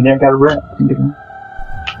train. We never got a rip.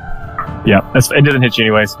 Yeah, it doesn't hit you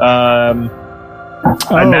anyways. And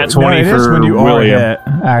that 20 no, it is for when you William, are hit,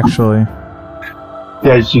 actually.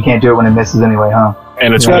 Yeah, you can't do it when it misses anyway, huh?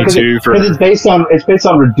 and a 22 for. Because it's based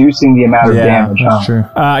on reducing the amount of Yeah, damage, huh? that's true.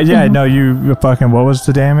 Yeah, no, you fucking. What was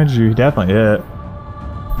the damage? You definitely hit.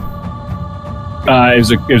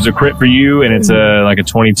 It was a crit for you, and it's like a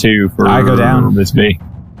 22 for I go down. Miss B.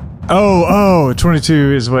 Oh,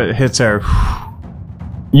 22 is what hits her.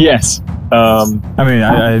 Yes. I mean,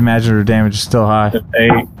 I imagine her damage is still high.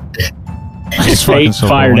 It's fucking 8 so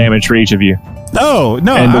fire cool. damage for each of you, Oh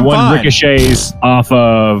no, and the I'm one fine. ricochets off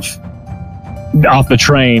the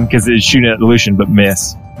train because it's shooting at Lucian, but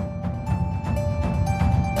miss.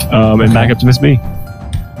 And back up to Miss B.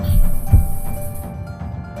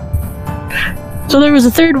 So there was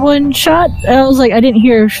a third one shot. I was like, I didn't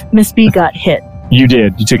hear if Miss B got hit. You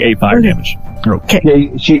did. You took 8 fire damage.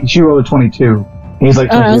 Yeah, she rolled a 22. He's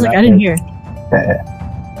like, I was like, I didn't hear.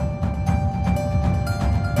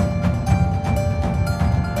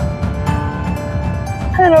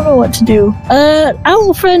 I don't know what to do.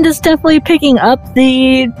 Owl Friend is definitely picking up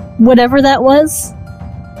the whatever that was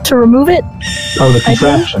to remove it. Oh, the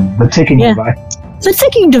contraption, the ticking device, The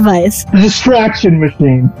ticking device. the distraction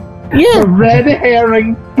machine, Yeah. the red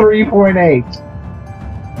herring 3.8.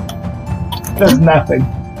 Does nothing.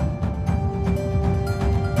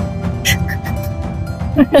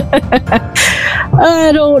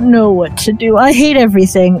 I don't know what to do. I hate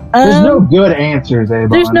everything. There's no good answers, Avon.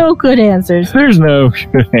 There's no good answers. There's no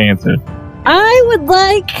good answer. I would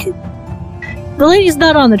like. The lady's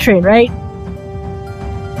not on the train, right?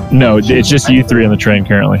 No, it's just you 3 on the train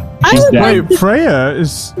currently. She's would down. Wait, Freya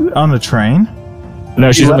is on the train?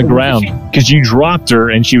 No, she's on the ground because you dropped her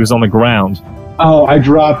and she was on the ground. Oh, I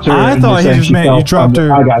dropped her. I and thought he said just she meant fell you dropped from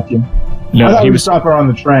her- I got you. I No, thought he we was. dropped her on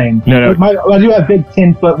the train. No. I do have big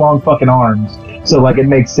 10-foot long fucking arms, so like it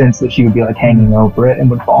makes sense that she would be like hanging over it and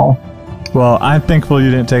would fall. Well, I'm thankful you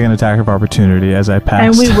didn't take an attack of opportunity as I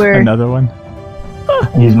passed And we were- another one.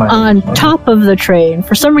 Use my On top of the train.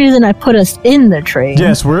 For some reason, I put us in the train.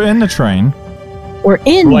 Yes, we're in the train. We're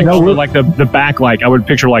in Like, the train. like the back, like I would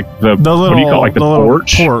picture like the The what do you call it, like the little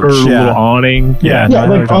porch or porch, yeah. little awning. Yeah. Yeah, I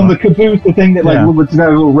know like what on you're the caboose, the thing that like Yeah. was that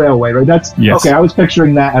little railway, right? That's Yes. okay. I was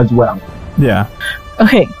picturing that as well. Yeah.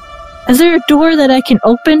 Okay. Is there a door that I can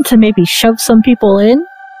open to maybe shove some people in?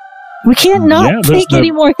 We can't not Yeah, there's take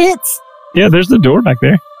any more hits. Yeah, there's the door back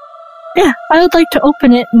there. Yeah, I would like to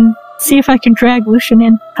open it and see if I can drag Lucian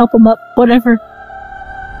in, help him up, whatever.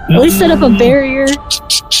 At least set up a barrier.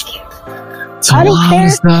 I don't care.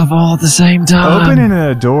 Stuff all at the same time. Opening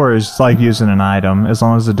a door is like using an item, as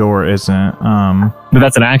long as the door isn't. But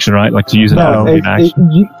that's an action, right? Like to use an item would be an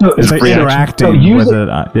action. It's a like free action. interacting So use with it-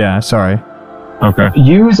 it. Yeah, sorry. Okay.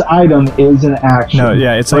 Use item is an action. No,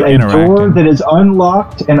 yeah, it's But like a door interacting. that is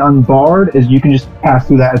unlocked and unbarred is you can just pass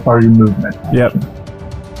through that as part of your movement. Yep.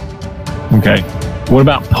 Okay. What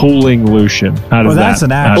about pulling Lucian? How does Well, that's that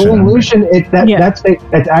an action. Pulling Lucian, Yeah. that's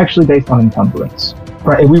actually based on encumbrance.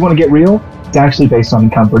 Right? If we want to get real, it's actually based on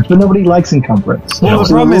encumbrance, but nobody likes encumbrance. Well, the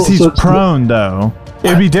So problem rule- is he's so- prone, though.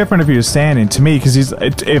 It'd be different if he was standing, to me, because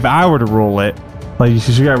if I were to rule it, like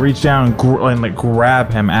you got to reach down and like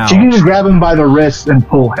grab him out. So you can just grab him by the wrist and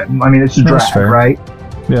pull him. I mean, it's a That's drag, fair. right?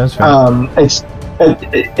 Yeah, that's fair.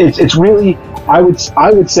 It's really. I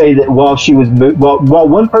would say that while she was while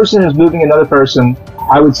one person is moving another person,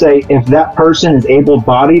 I would say if that person is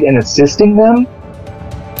able-bodied and assisting them,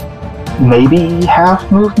 maybe half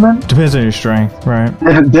movement. Depends on your strength, right?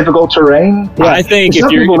 Difficult terrain. Yeah. I think For some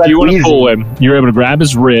people, if you that's want to easy. pull him, you're able to grab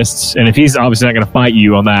his wrists, and if he's obviously not going to fight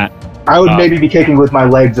you on that, I would maybe be kicking with my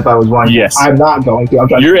legs if I was wanting. Yes. I'm not going to. I'm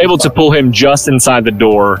trying you're able to pull him just inside the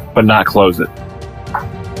door, but not close it.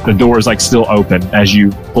 The door is like still open as you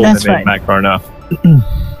pull That's him in fine. back far enough.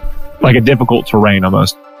 Like a difficult terrain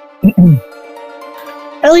almost.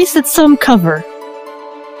 At least it's some cover.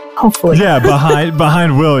 Hopefully. Yeah,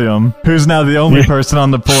 behind William, who's now the only person on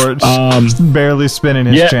the porch, barely spinning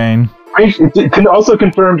his yeah. chain. It can also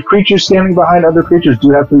confirmed creatures standing behind other creatures do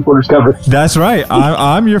have 3/4 cover. That's right.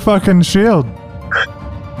 I'm your fucking shield.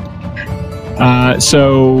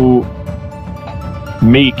 So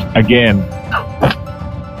Meek again.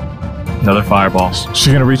 Another fireball.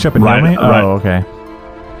 She's gonna reach up and Right, heal me. right. Oh, okay.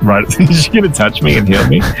 Right, she's gonna touch me and heal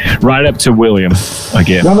me. Right up to William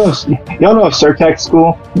again. Y'all know if Surtek's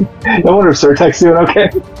cool? Y'all wonder if Surtek's doing okay?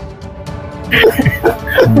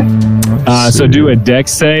 So do a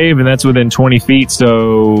dex save, and that's within 20 feet.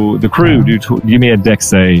 So the crew, give me a dex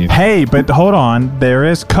save. Hey, but hold on. There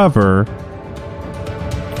is cover.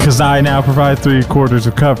 Because I now provide 3/4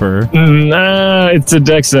 of cover. Nah, it's a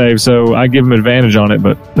dex save, so I give him advantage on it,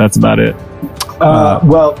 but that's about it.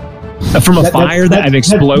 Well, From a fire, an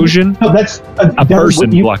explosion, No, that's a person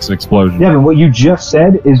blocks an explosion. Devin, what you just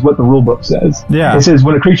said is what the rule book says. Yeah. It says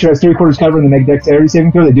when a creature has 3/4 cover and they make dexterity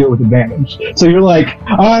saving throw, they do it with advantage. So you're like,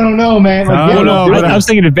 I don't know, man. Like, I yeah, don't know, do but it. I was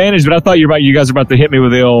thinking advantage, but I thought you guys were about to hit me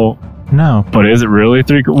with the old. No. But is it really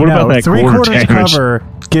 3? What no, about that 3/4 quarter damage? cover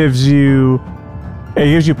gives you. It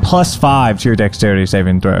gives you +5 to your dexterity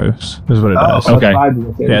saving throws. Is what it does. plus Okay. 5 to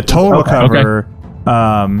the saving Yeah, throw. total Okay. cover.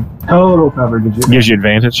 Total cover gives you. Gives you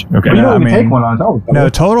advantage. Okay. Well, you No, don't I even mean- take one on total cover. No,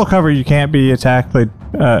 total cover. You can't be attacked like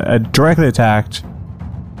directly attacked.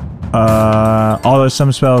 Although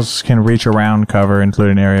some spells can reach around cover,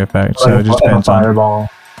 including area effect. So it just depends on. Fireball.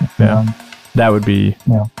 Yeah. That would be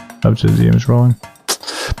Yeah. up to the DM's rolling.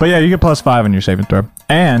 But yeah, you get +5 on your saving throw.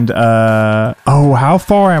 And how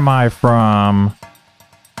far am I from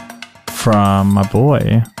my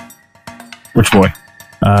boy? Which boy?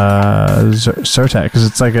 Surtak, because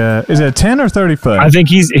it's like is it a 10 or 30 foot? I think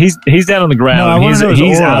he's down on the ground. No, I wanna know his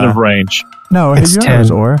he's aura. out of range. No, It's you don't know his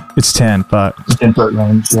 10. aura. It's 10, but 10-foot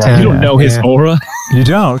range. Yeah. 10. You don't know his Yeah. aura. you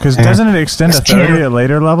don't, because Yeah. doesn't it extend to It's 30 10. at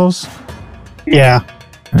later levels? Yeah.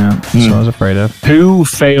 Yeah, that's what I was afraid of. Who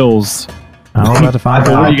fails? I'm about to find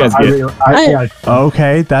What out. do you guys get?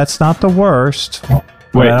 Okay, that's not the worst. But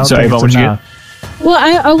I Wait, don't so think Ava, it's what'd you get? enough.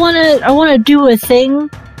 Well, I wanna do a thing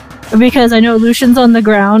because I know Lucian's on the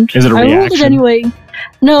ground. Is it a I rolled reaction? it anyway.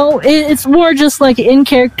 No, it's more just like in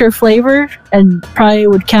character flavor, and probably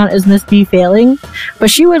would count as Miss B failing. But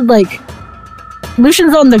she would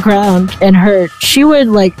Lucian's on the ground and hurt. She would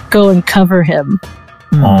go and cover him.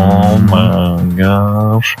 Oh my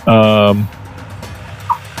gosh.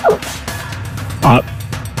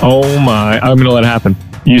 Oh my! I'm gonna let it happen.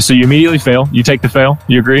 You immediately fail. You take the fail.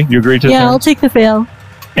 You agree? You agree to the Yeah, fail? I'll take the fail.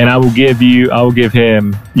 And I will give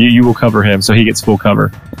him. You will cover him, so he gets full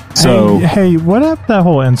cover. So hey, what up that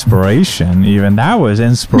whole inspiration? Even that was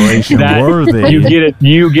inspiration That- worthy. you get it.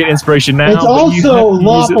 You get inspiration now. It's but you also have to use it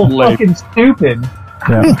lawful later. fucking stupid.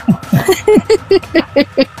 Yeah.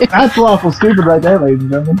 That's lawful stupid right there, ladies and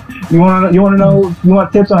gentlemen. You want to know? You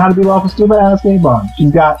want tips on how to be lawful stupid? Ask A-Bomb.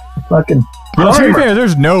 She's got fucking. Well, to be fair,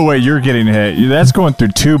 there's no way you're getting hit. That's going through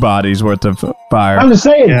 2 bodies worth of fire. I'm just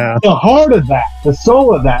saying, Yeah. the heart of that, the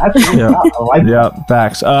soul of that. That's Yeah. I like that. Yeah,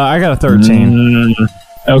 facts. I got a 13.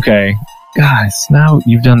 Okay, guys, now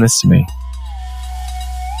you've done this to me.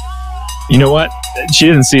 You know what? She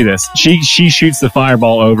didn't see this. She shoots the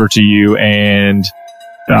fireball over to you, and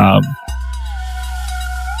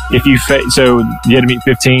if you so you had to meet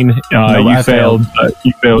 15. No, I you failed.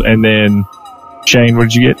 You failed, and then Shane, what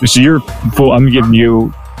did you get? So you're full. I'm giving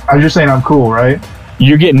you. I'm just saying I'm cool, right?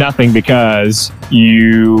 You get nothing because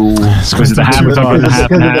you was it the half? We're talking about the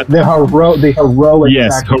half and half. The heroic.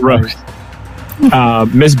 Yes, sacrifice.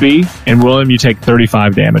 heroic. Miss B and William, you take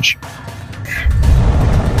 35 damage.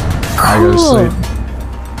 I go to Cool. sleep.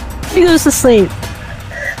 He goes to sleep.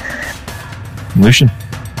 Lucian,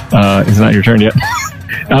 it's not your turn yet.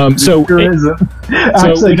 So Sure isn't.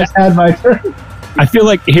 Actually, we- just had my turn. I feel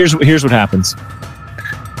like here's what happens.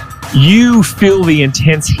 You feel the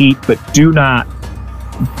intense heat, but do not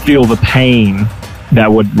feel the pain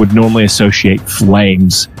that would normally associate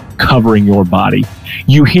flames covering your body.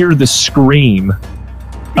 You hear the scream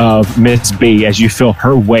of Miss B as you feel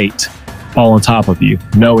her weight fall on top of you,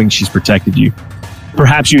 knowing she's protected you.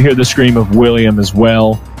 Perhaps you hear the scream of William as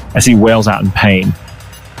well as he wails out in pain.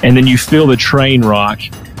 And then you feel the train rock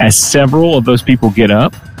as several of those people get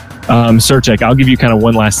up. Surtek, I'll give you kind of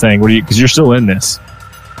one last thing. What do you? Because you're still in this.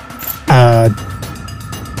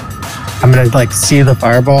 I'm gonna see the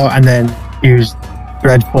fireball and then use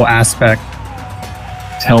dreadful aspect.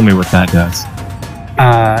 Tell me what that does.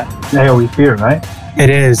 AoE fear, right? It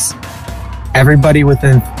is everybody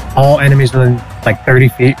within all enemies within 30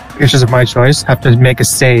 feet, creatures of my choice, have to make a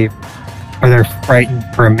save or they're frightened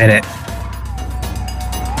for a minute.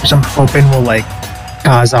 Which I'm hoping will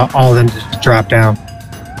cause all of them to just drop down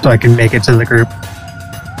so I can make it to the group.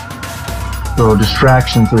 So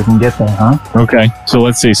distraction so we can get there, huh? Okay, so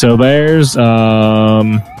let's see. So there's, not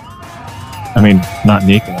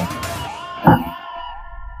Nico.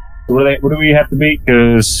 What do we have to beat?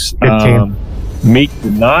 Because 15. Meek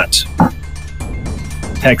did not.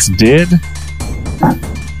 Hex did.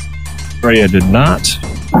 Freya did not.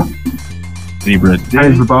 Zebra He's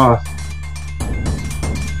did. the boss.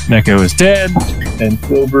 Neko is dead. And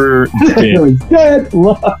Silver did. He's dead.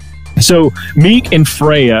 Look. So Meek and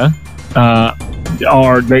Freya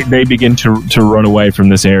they begin to run away from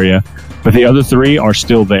this area, but the other 3 are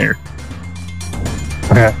still there.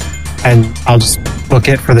 Okay. And I'll just book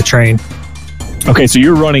it for the train. Okay, so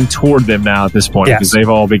you're running toward them now at this point Yes. because they've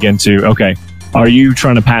all begun to. Okay, are you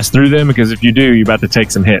trying to pass through them? Because if you do, you're about to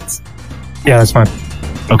take some hits. Yeah, that's fine.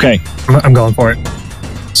 Okay, I'm going for it.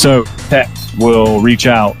 so Tex will reach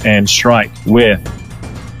out and strike with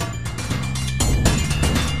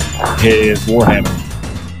his Warhammer.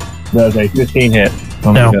 Does a 15 hit.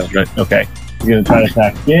 Oh, No. he does, right? Okay, he's going to try to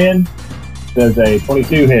attack again. Does a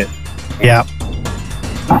 22 hit. Yeah.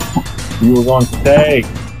 You were going to take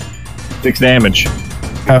 6 damage.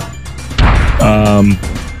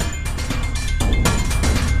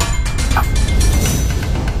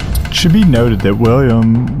 Should be noted that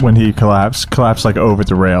William, when he collapsed over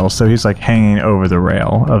the rail, so he's hanging over the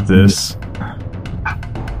rail of this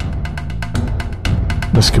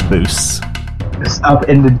caboose. This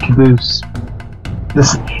upended caboose.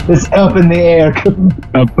 This up in the air.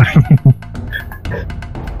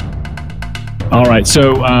 All right,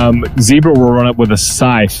 so Zebra will run up with a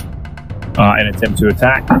scythe and attempt to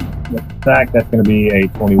attack. That's going to be a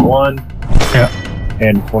 21. Yeah.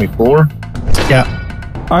 And 24. Yeah.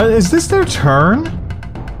 Is this their turn?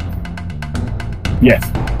 Yes.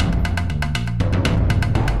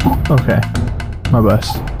 Okay. My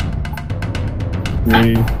best.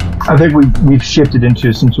 I think we've shifted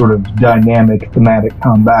into some sort of dynamic thematic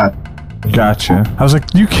combat. Gotcha. I was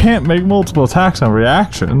like, you can't make multiple attacks on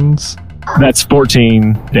reactions. That's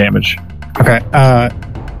 14 damage. Okay. I'm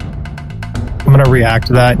gonna react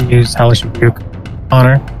to that and use Hellish Rebuke on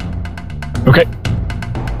her. Okay.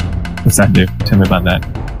 What's that do? Tell me about that.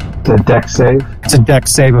 It's a dex save. It's a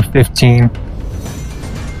dex save of 15.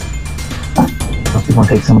 Most people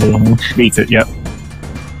take some damage. Beats it, yep.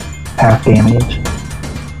 Half damage.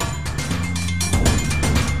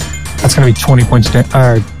 That's gonna be 20 points. Did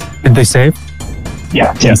they save?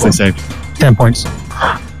 Yeah. Yes, they saved. 10 points.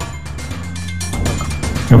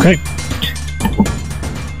 Okay.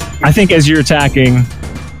 I think as you're attacking,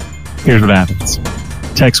 here's what happens.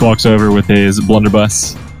 Tex walks over with his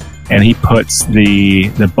blunderbuss, and he puts the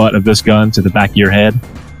butt of this gun to the back of your head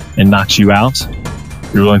and knocks you out.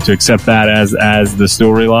 You're willing to accept that as the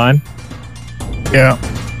storyline? Yeah.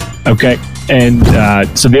 Okay. And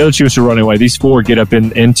so the other two are running away. These four get up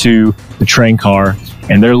into the train car,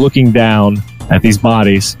 and they're looking down at these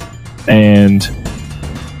bodies, and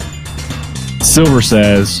Silver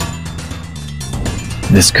says,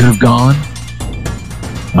 "This could have gone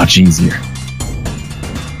much easier."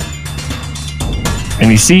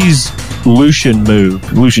 And he sees Lucian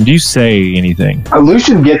move. Lucian, do you say anything?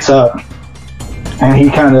 Lucian gets up, and he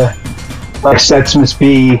kind of like sets Miss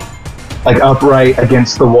B like upright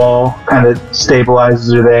against the wall, kind of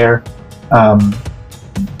stabilizes her there.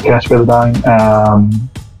 Cast for the dying.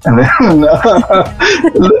 And then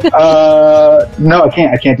no, I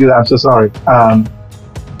can't do that. I'm so sorry.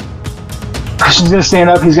 Christian's gonna stand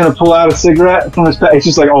up. He's gonna pull out a cigarette from his pack. It's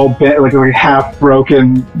just like all bent, like a half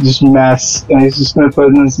broken, just mess, and he's just gonna put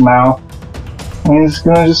it in his mouth. And he's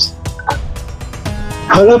gonna just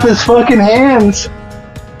put up his fucking hands.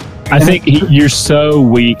 I think you're so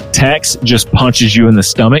weak. Tex just punches you in the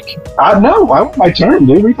stomach. No, I want my turn,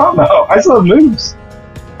 dude. What are you talking about? I still have moves.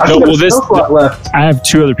 I still got a spell slot left. I have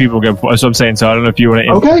two other people go before, so I'm saying. So I don't know if you want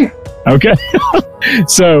to. Okay. Okay.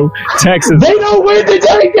 So Tex is. They don't win the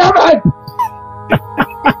day, damn it!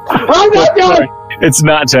 I'm not done. It's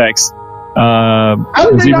not Tex. I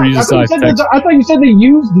thought you said they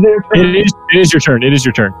used their turn. It is your turn. It is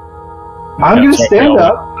your turn. I'm going to stand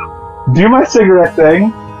up, do my cigarette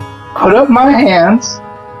thing, put up my hands,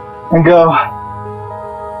 and go, I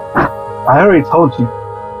already told you.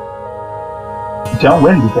 Don't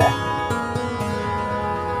win today.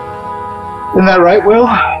 Isn't that right, Will?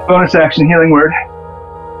 Bonus action healing word.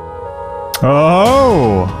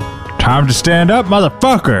 Oh, time to stand up,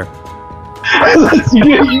 motherfucker.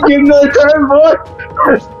 you get another turn, boy.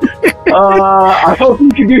 I hope you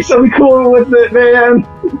can do something cool with it, man.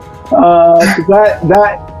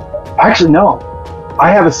 Actually, no. I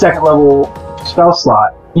have a second level spell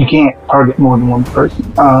slot. You can't target more than one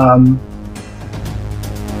person.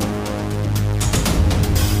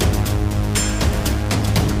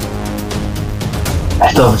 I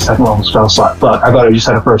still have a second level spell slot. Fuck, I thought I just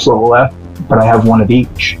had a first level left, but I have one of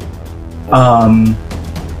each.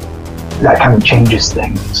 That kind of changes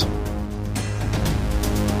things.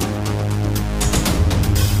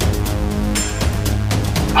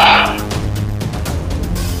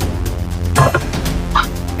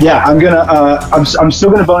 Yeah, I'm gonna. I'm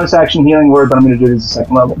still gonna bonus action healing word, but I'm gonna do it as a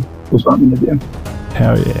second level. Is what I'm gonna do.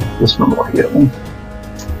 Hell yeah! Just for more healing.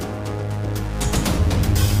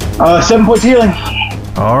 7 points healing.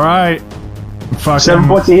 All right. Fucking 7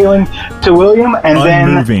 points of healing to William, and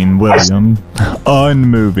unmoving William.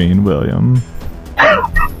 Unmoving William.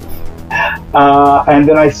 And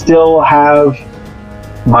then I still have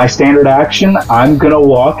my standard action. I'm gonna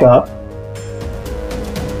walk up.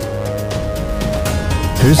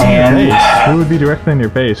 Who's in your face? Who would be directly in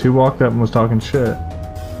your face? Who walked up and was talking shit?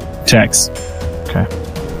 Tex. Okay.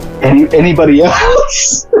 Anybody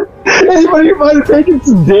else? Anybody who might have taken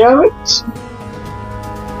some damage?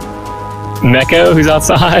 Neko, who's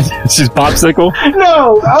outside? It's just Popsicle.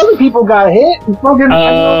 No, other people got hit. Fucking,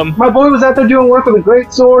 my boy was out there doing work with a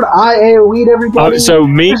great sword. I AoE'd everybody. So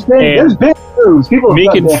Meek there's big news. People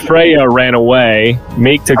Meek and Freya ran away.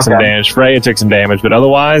 Meek took some damage. Freya took some damage, but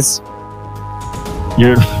otherwise,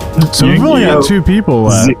 you're. So we've only got 2 people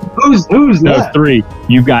left. Who's no left? 3.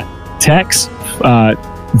 You've got Tex,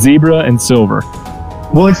 Zebra, and Silver.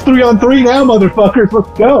 Well, it's 3-on-3 now, motherfuckers. Let's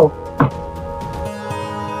go.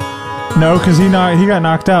 No, because he got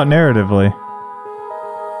knocked out narratively.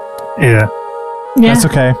 Yeah. Yeah. That's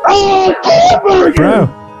okay. Oh,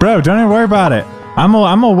 Bro, don't even worry about it. I'm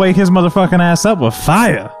gonna wake his motherfucking ass up with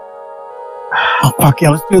fire. Oh, fuck yeah,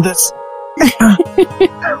 let's do this.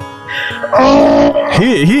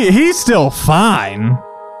 He's still fine.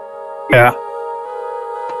 Yeah.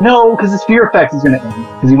 No, because his fear effect is going to end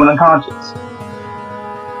because he went unconscious.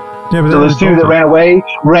 Yeah, but So those two that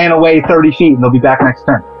ran away 30 feet, and they'll be back next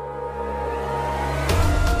turn.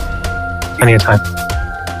 Plenty of time.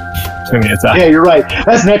 Yeah, you're right.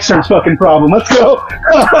 That's next turn's fucking problem. Let's go.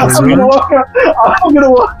 I'm gonna walk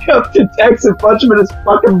up to Tex and punch him in his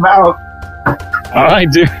fucking mouth. All right,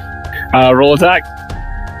 dude. Roll attack.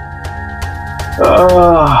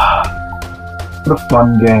 What a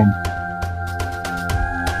fun game.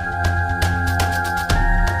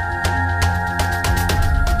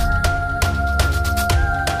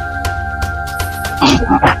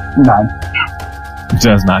 Nine.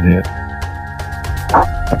 Does not hit.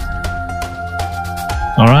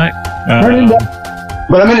 All right.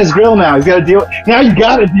 But I'm in his grill now. He's got to deal. Now you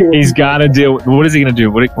got to deal. He's got to deal. What is he going to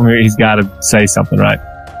do? He's got to say something, right?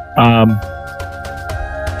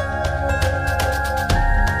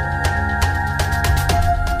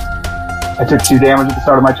 I took 2 damage at the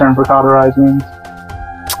start of my turn for cauterized wounds.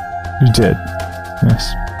 You did.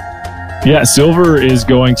 Yes. Yeah, Silver is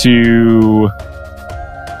going to.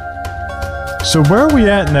 So where are we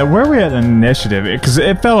at in initiative? Because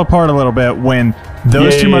it fell apart a little bit when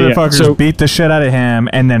those two motherfuckers So- beat the shit out of him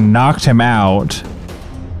and then knocked him out.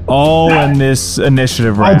 All in this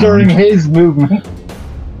initiative round. During his movement.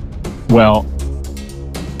 Well,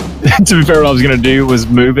 to be fair, what I was going to do was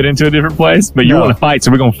move it into a different place, but you want to fight,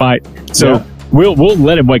 so we're going to fight. So we'll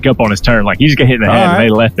let him wake up on his turn. Like, he just got hit in the head and they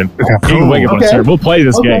left him. He can wake up on his turn. We'll play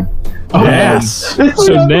this game. Yes.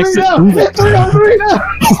 So next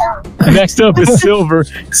up is Silver.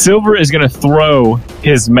 Silver is going to throw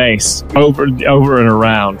his mace over and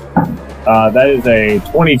around. That is a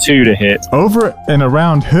 22 to hit. Over and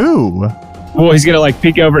around who? Well, he's going to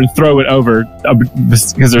peek over and throw it over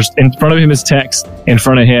because there's in front of him is Tex, in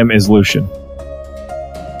front of him is Lucian.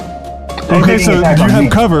 Okay, so you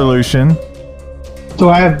have cover, Lucian. So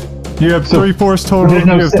I have. You have 3/4 total. There's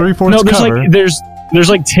no you have 3/4 No, cover. there's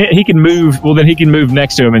 10. He can move. Well, then he can move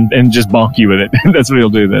next to him and just bonk you with it. That's what he'll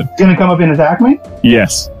do then. He's gonna come up and attack me.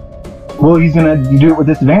 Yes. Well, he's gonna do it with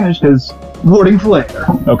disadvantage because warding flare.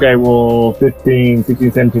 Okay. Well, 15,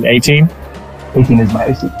 16, 17, 18. 18 is my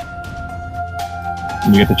AC.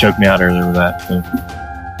 You get to choke me out earlier with that. So.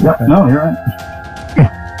 Yep. No, you're right.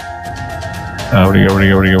 Where'd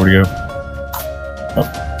he go? Oh,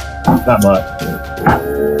 not much.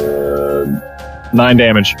 9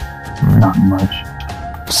 damage. Not much.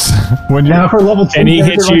 When you Now for level 2, And he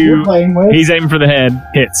hits you. You're playing with. He's aiming for the head.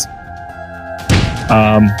 Hits.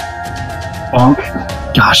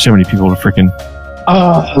 Bonk. Gosh, so many people are freaking.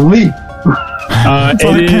 Leap.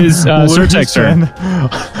 It is Surtek's turn.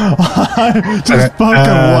 Just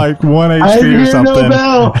fucking like 1 HP I or hear something. no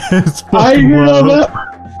bell. It's I fucking hear no low. bell.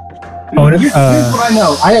 Here's what I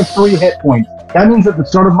know. I have 3 hit points. That means at the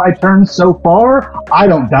start of my turn so far, I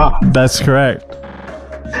don't die. That's correct.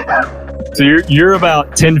 So you're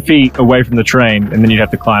about 10 feet away from the train, and then you'd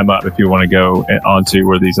have to climb up if you want to go onto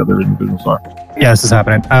where these other individuals are. Yeah, this is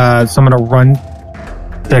happening. So I'm going to run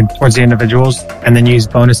towards the individuals and then use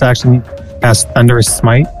bonus action, cast Thunderous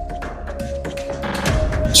Smite.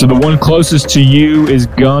 So the one closest to you is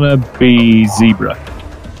gonna be Zebra.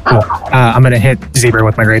 Cool. I'm going to hit Zebra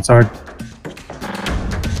with my greatsword.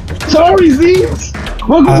 Sorry, Zeus.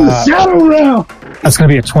 Welcome to the Shadow Realm. That's going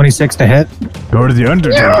to be a 26 to hit. Go to the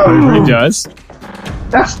Undertale, baby. He does.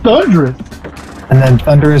 That's thunderous. And then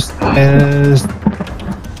Thunderous is...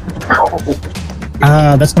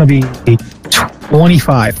 that's going to be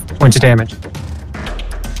 25 points of damage.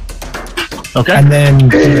 Okay. And then I'm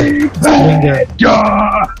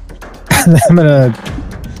going to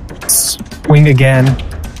swing again.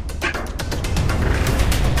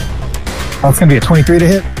 That's going to be a 23 to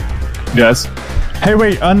hit. He does. Hey,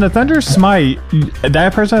 wait. On the Thunder Smite,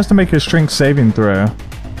 that person has to make a strength saving throw.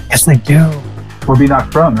 Yes, they do. Or be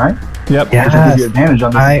knocked prone, right? Yep. Which will give Yes. you advantage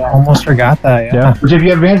on this I attack. almost forgot that. Yeah. Which if you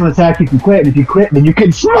have advantage on the attack, you can quit. And if you quit, then you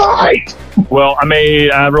can smite. Well,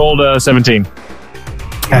 I rolled a 17.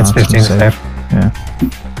 That's 15 save. save. Yeah.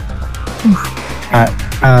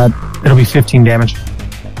 It'll be 15 damage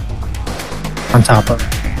on top of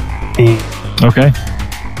the. Okay.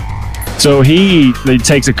 So he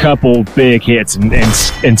takes a couple big hits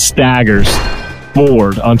and staggers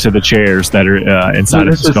forward onto the chairs that are inside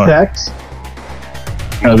of this his is car. Tex.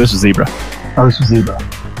 Oh, this was Zebra. Oh, this was Zebra.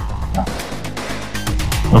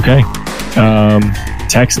 Okay.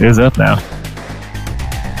 Tex is up now.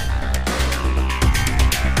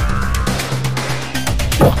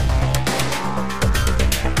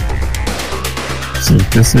 See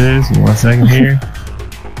what this is. 1 second here.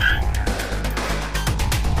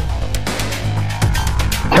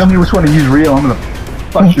 Tell me which one to use real. I'm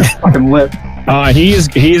gonna fuck your fucking lip. He is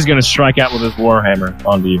going to strike out with his warhammer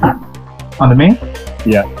onto you. Onto me?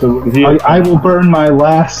 Yeah. So I will burn my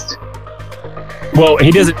last. well,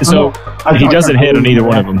 he doesn't. So he doesn't hit on either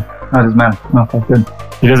one of them. That doesn't matter. Okay, good.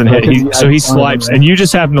 He doesn't hit. Okay, So he I- swipes, and you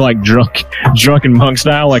just happen to like drunken monk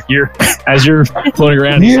style, like you're as you're floating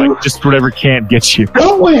around. He's You- like just whatever can't get you.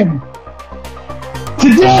 Go win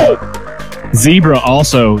today. Zebra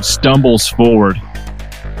also stumbles forward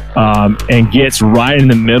and gets right in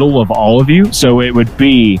the middle of all of you. So it would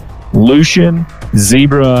be Lucian,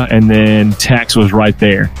 Zebra, and then Tex was right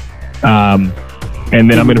there. And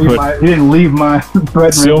then I'm going to put He didn't leave my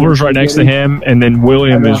thread. Silver's right next to him, and then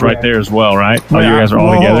William is right there as well, right? Oh, you guys are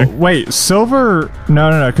all together? Wait, Silver...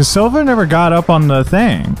 No, because Silver never got up on the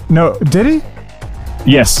thing. No, did he?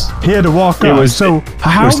 Yes. He had to walk It up. was- So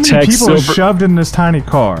how was many Tex, people are Silver- shoved in this tiny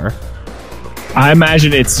car? I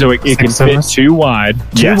imagine it's so it can Six of fit us? too wide.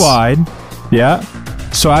 Too Yes. wide. Yeah.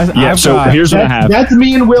 So Yeah, I've so got... here's what I have. That's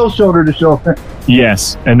me and Will shoulder to shoulder.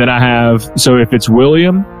 Yes, and then I have, so if it's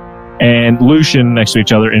William and Lucian next to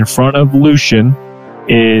each other, in front of Lucian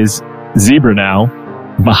is Zebra now,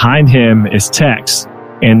 behind him is Tex,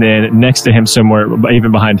 and then next to him somewhere,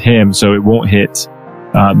 even behind him, so it won't hit,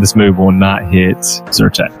 this move will not hit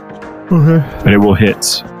Zyrtec, Okay. but it will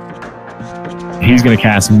hit. He's going to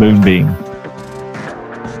cast Moonbeam.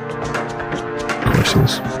 Of course he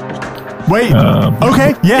is. Wait.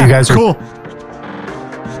 Okay. Yeah. You guys are- cool.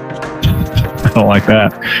 I don't like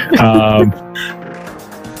that.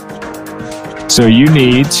 So you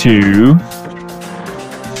need to.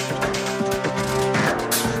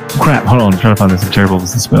 Crap, hold on. I'm trying to find this terrible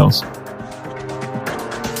list of spells.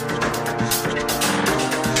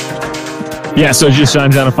 Yeah, so it just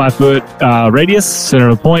shines down a 5-foot radius, center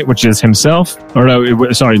of the point, which is himself. Or no,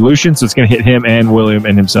 Lucian. So it's going to hit him and William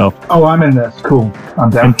and himself. Oh, I'm in this. Cool. I'm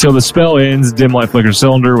down. Until the spell ends, dim light flickers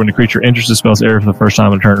cylinder. When the creature enters the spell's area for the first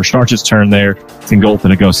time on a turn or starts its turn there, it's engulfed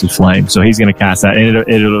in a ghostly flame. So he's going to cast that, and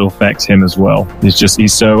it'll affect him as well.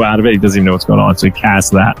 He's so out of it, he doesn't even know what's going on. So he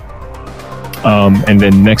casts that. And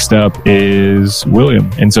then next up is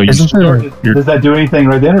William. And so you Isn't there- you're- Does that do anything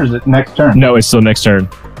right then, or is it next turn? no, it's still next turn.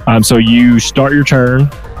 So you start your turn.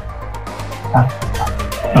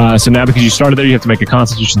 So now because you started there, you have to make a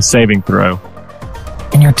Constitution saving throw.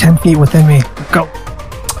 And you're 10 feet within me. Go.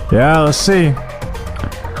 Yeah. Let's see.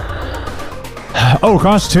 Oh,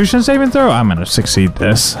 Constitution saving throw. I'm gonna succeed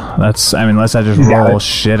this. That's. I mean, unless I just You got roll it.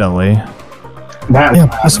 shittily. That, Yeah,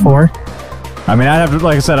 +4. I mean, I'd have to,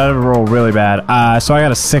 like I said, I'd have to roll really bad. So I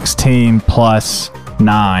got a 16 plus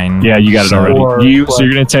 9. Yeah, you got it So- already. Four So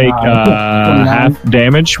you're going to take plus 29. half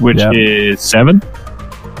damage, which Yep. is 7.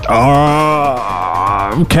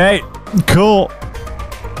 Okay. Cool.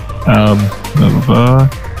 Blah, blah, blah.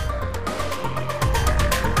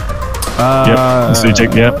 Yep. So you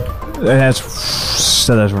take, yep.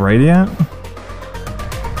 That's radiant.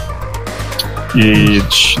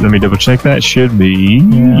 Let me double check that. Should be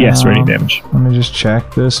Yeah. yes, radiant damage. Let me just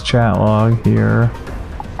check this chat log here.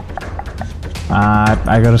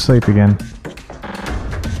 I go to sleep again.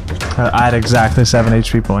 I had exactly 7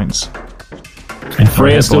 HP points. And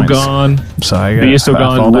Freya's still points. gone. So I Via's still I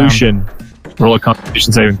fall gone. down. Lucian, roll a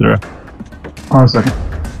Constitution saving throw. Hold on a second.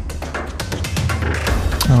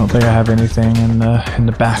 I don't think I have anything in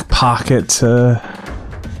the back pocket to.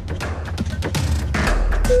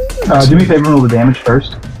 Do me a favor and roll the damage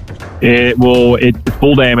first.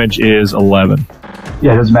 Full damage is 11.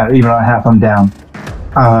 Yeah, it doesn't matter. Even at half, I'm down.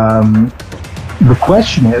 The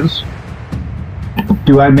question is,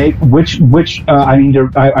 do I make which? I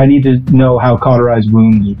need to know how cauterized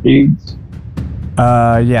wounds reads.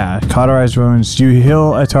 Yeah, cauterized wounds. You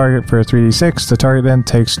heal a target for 3d6. The target then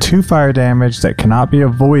takes 2 fire damage that cannot be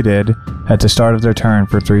avoided at the start of their turn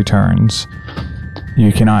for 3 turns.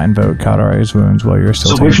 You cannot invoke cauterized wounds while you're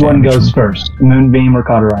still So taking which one damage. goes first? Moonbeam or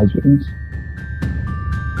cauterized wounds?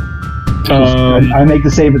 I make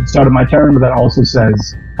the save at the start of my turn, but that also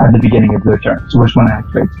says at the beginning of their turn. So which one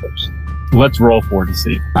activates first? Let's roll for it to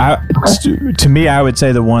see. To me, I would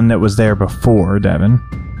say the one that was there before, Devin.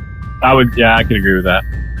 I could agree with that.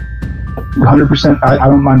 100%. I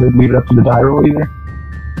don't mind to leave it up to the die roll either.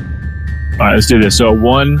 All right, let's do this. So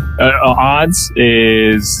odds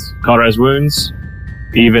is cauterized wounds,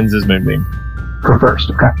 evens is moonbeam. For first,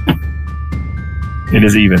 okay. It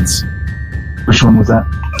is evens. Which one was that?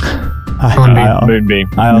 Moonbeam.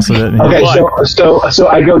 I also didn't hear. Okay, so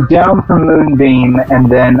I go down from Moonbeam, and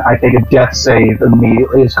then I take a death save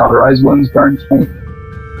immediately as Cauterized Wounds burns me.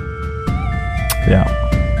 Yeah.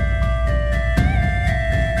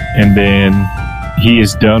 And then he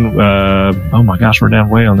is done. Oh my gosh, we're down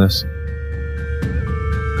way on this.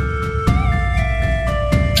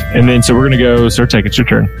 And then, so we're going to go, Surtek, it's your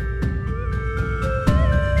turn.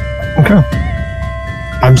 Okay.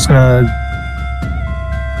 I'm just gonna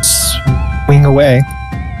swing away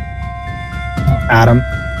at him.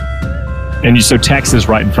 And so Tex is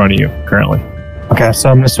right in front of you currently. Okay, so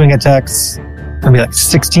I'm gonna swing at Tex. It'll be like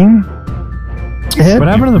 16 to hit. What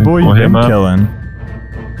happened to the boy Pull you've him been up. killing?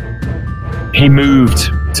 He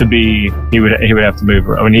moved to be, he would have to move.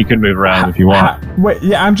 I mean, he could move around if you want. Wait,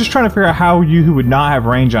 yeah, I'm just trying to figure out how you would not have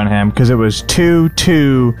range on him because it was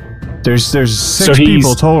 2-2. There's 6 So he's-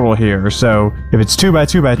 people total here. So if it's 2 by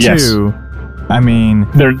 2 by Yes. 2, I mean,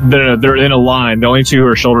 They're in a line. The only two who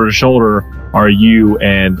are shoulder to shoulder are you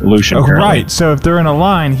and Lucian. oh, currently. right. So if they're in a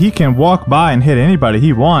line, he can walk by and hit anybody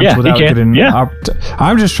he wants Yeah, he without can. getting. Yeah.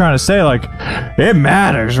 I'm just trying to say, like, it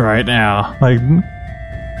matters right now. Like,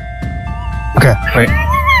 Okay, wait.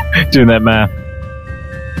 Doing that math.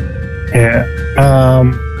 Yeah.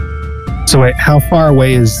 So wait, how far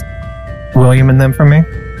away is William and them from me?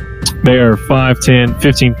 They are 5, 10,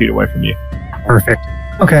 15 feet away from you. Perfect.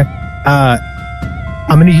 Okay.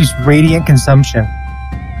 I'm gonna use Radiant Consumption,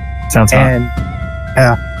 Sounds hot.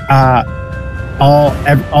 and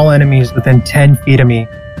all enemies within 10 feet of me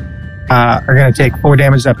are gonna take 4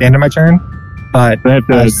 damage at the end of my turn. But Do they have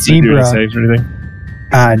to do Zebra, any saves or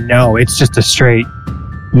anything? no, it's just a straight.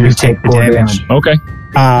 You You just take the 4 damage. Okay.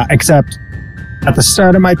 Except at the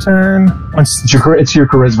start of my turn, once It's your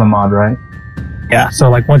charisma mod, right? yeah, so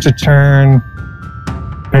like once a turn,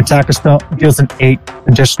 an attacker spell deals an 8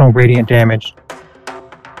 additional radiant damage.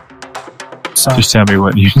 So Just tell me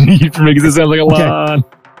what you need for me because it sounds like a Okay. lot.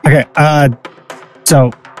 okay,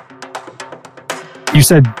 so you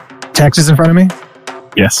said Tex is in front of me.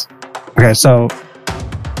 Yes. Okay, so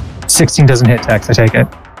 16 doesn't hit Tex. I take it.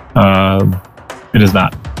 It is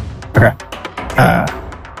not.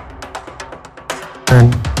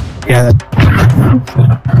 And yeah,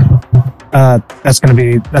 that's gonna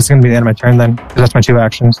be the end of my turn then, because that's my 2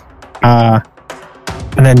 actions.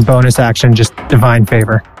 And then bonus action, just divine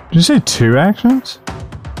favor. did you say 2 actions?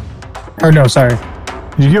 Or no, sorry.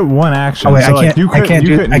 You get 1 action. Oh wait, so I can't. you I can't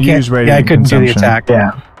do. couldn't I can't. use Yeah, I radiant couldn't do the consumption. attack.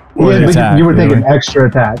 Yeah. Or the but attack, you were thinking really. extra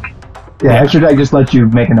attack. Yeah, Yeah. extra attack just lets you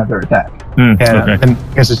make another attack. Yeah, Okay. then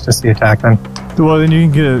I guess it's just the attack then. Well, then you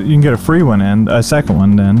can get a free one and a second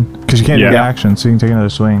one then, because you can't do the Yeah. action, so you can take another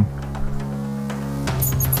swing.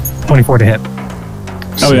 24 to hit.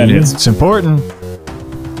 Oh, yeah, it See? is. It's important.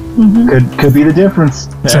 Could be the difference.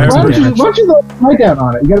 Yeah, Why don't you- Why don't you write down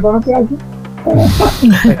on it? You got a bonus action?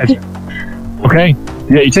 Okay.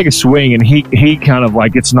 Yeah, you take a swing and he kind of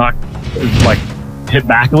like gets knocked, like hit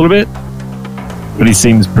back a little bit, but he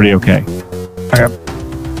seems pretty okay.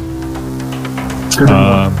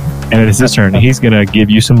 And it is his turn. He's gonna give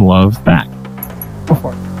you some love back. Go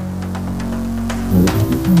for it.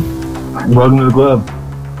 Welcome to the club.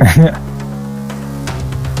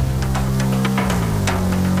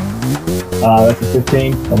 That's a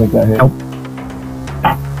 15. I think that hit. Nope.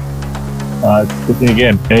 It's 15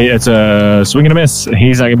 again. Hey, it's a swing and a miss.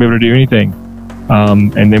 He's not gonna be able to do anything.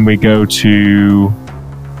 And then we go to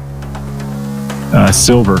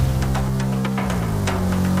Silver.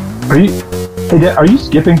 Are you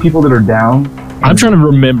skipping people that are down? I'm trying to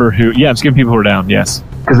remember who. Yeah, I'm skipping people who are down. Yes.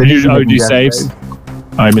 Because they usually make do death saves.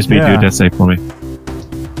 Oh, I missed me. Do Yeah. a death save for me.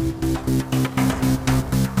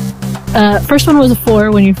 First one was a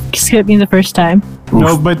 4 when you skipped me the first time.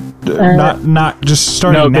 No, but not just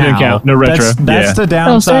starting No, now. didn't count. No retro. That's Yeah. the Oh,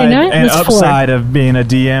 downside sorry, no, and that's 4. upside of being a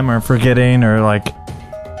DM or forgetting or like,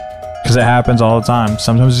 because it happens all the time.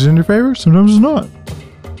 Sometimes it's in your favor, sometimes it's not.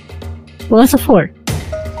 Well, that's a 4.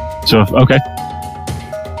 So okay.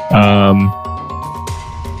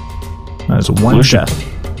 That's 1 Lucian. death.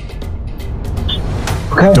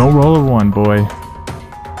 Okay. Don't roll a 1, boy.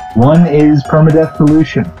 1 is permadeath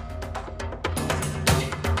pollution.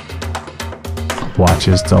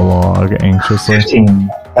 Watches the log anxiously. 15.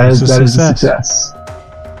 That is a success.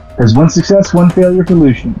 There's 1 success, 1 failure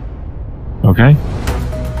pollution. Okay.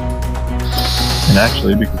 And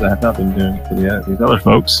actually, because I have not been doing it for these other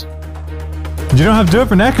folks, You don't have to do it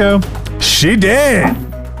for Neko. She did.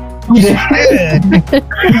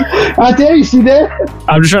 I dare you, see that?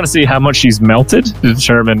 I'm just trying to see how much she's melted to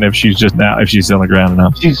determine if she's if she's on the ground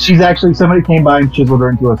enough. She's actually, somebody came by and chiseled her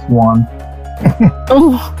into a swan.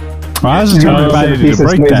 Oh, Well, I was just telling everybody Piece to of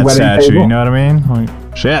break Snape's that wedding statue. table. You know what I mean?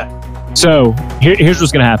 Like, shit. So here's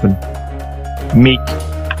what's going to happen. Meek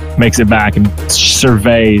makes it back and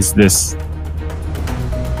surveys this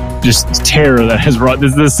just terror that has brought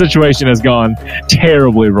this situation has gone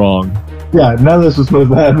terribly wrong. Yeah, none of this was supposed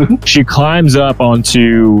to happen. She climbs up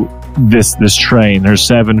onto this train, her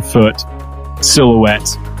 7-foot silhouette,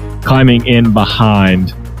 climbing in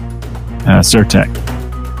behind Surtek.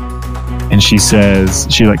 And she says,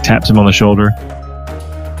 she like taps him on the shoulder.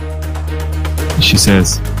 She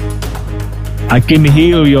says, I can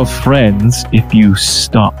heal your friends if you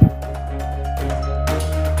stop.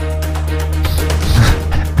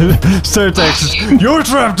 Surtex, you're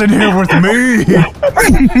trapped in here with me.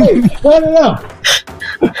 No.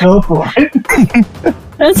 Go for it.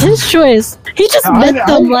 That's his choice. He just met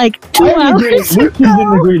them like 2 hours Lucian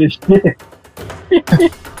didn't agree to shit.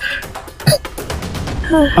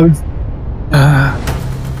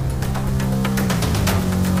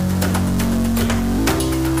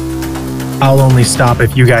 I'll only stop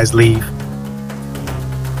if you guys leave.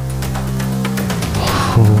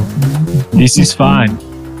 This is fine.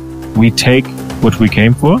 We take what we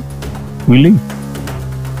came for, we leave.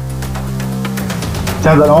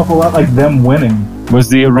 Sounds an awful lot like them winning. Was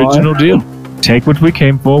the original deal. Take what we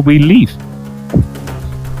came for, we leave.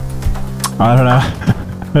 I don't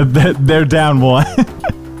know. They're down one.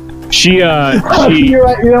 She You're right,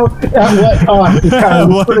 you know, at what cost? It's kind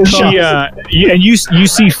of put it on. you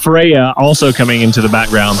see Freya also coming into the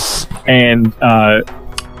background, and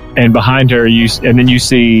behind her you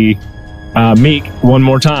see Meek one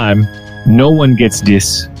more time. No one gets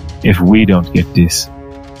this if we don't get this.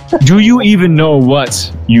 Do you even know what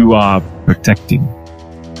you are protecting?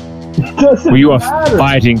 Doesn't Who you are matter.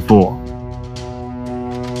 fighting for?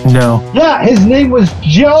 No. Yeah, his name was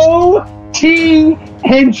Joe T.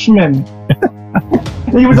 Henchman.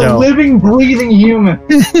 He was a No. living, breathing human.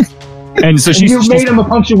 And so And she's you made him a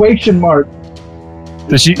punctuation mark.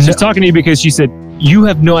 she's talking to you because she said you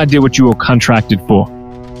have no idea what you were contracted for.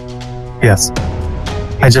 Yes.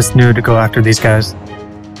 I just knew to go after these guys.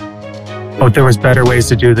 But there was better ways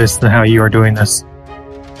to do this than how you are doing this.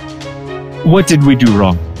 What did we do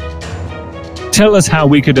wrong? Tell us how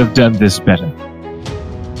we could have done this better.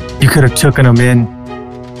 You could have taken them in.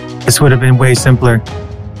 This would have been way simpler.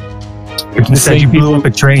 Instead, you blew up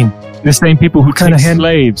a train. The same people who kinda take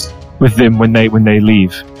slaves with them when they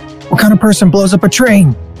leave. What kind of person blows up a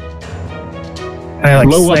train? And I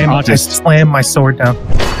Blow up I artists. slam my sword down.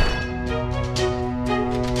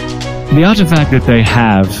 The artifact that they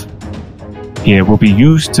have here will be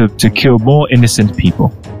used to kill more innocent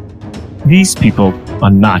people. These people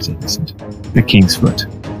are not innocent. The King's Foot.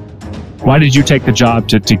 Why did you take the job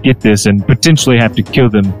to get this and potentially have to kill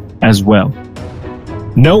them as well?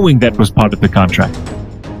 Knowing that was part of the contract.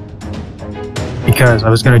 Because I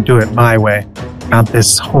was going to do it my way, not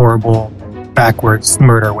this horrible, backwards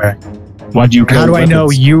murder way. Why do you And how kill do I know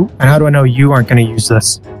weapons? you? And how do I know you aren't going to use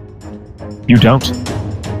this? You don't.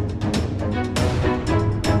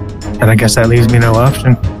 And I guess that leaves me no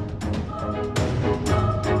option.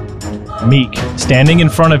 Meek, standing in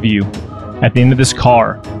front of you at the end of this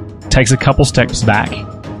car, takes a couple steps back,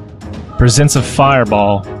 presents a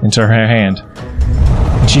fireball into her hand,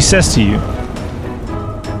 and she says to you,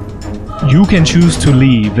 "You can choose to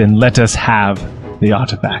leave and let us have the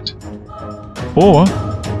artifact. Or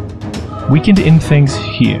we can end things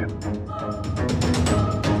here."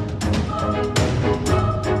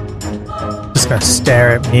 Just going to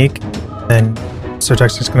stare at Meek. Then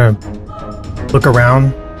Surtek's just going to look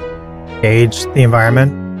around, gauge the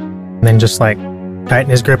environment, and then just like tighten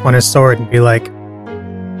his grip on his sword and be like,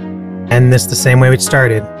 end this the same way it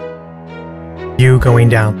started. You going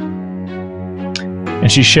down. And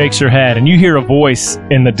she shakes her head, and you hear a voice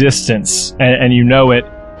in the distance, and you know it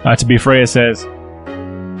to be Freya says,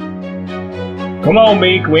 "Come on,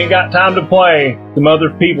 Meek, we ain't got time to play. Some other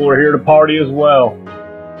people are here to party as well."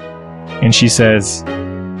 And she says,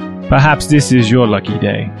 "Perhaps this is your lucky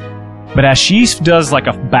day." But as she does like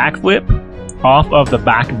a backflip off of the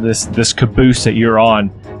back of this caboose that you're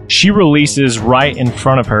on, she releases right in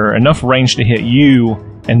front of her enough range to hit you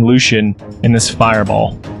and Lucian in this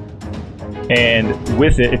fireball. And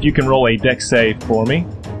with it, if you can roll a dex save for me.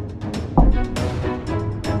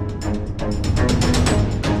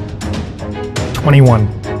 "21.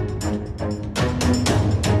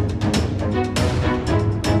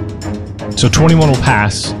 So 21 will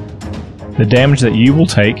pass. The damage that you will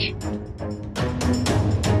take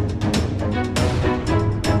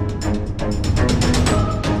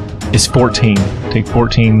is 14. Take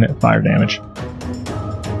 14 fire damage.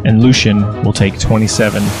 And Lucian will take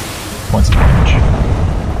 27 points of damage.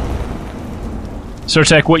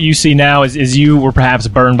 Surtek, what you see now is you were perhaps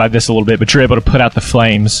burned by this a little bit, but you're able to put out the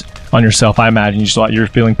flames on yourself. I imagine you're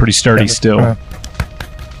feeling pretty sturdy still.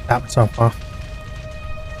 Tap myself off.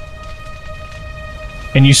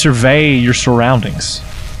 And you survey your surroundings.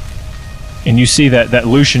 And you see that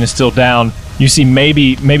Lucian is still down. You see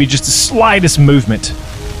maybe just the slightest movement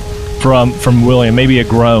from William, maybe a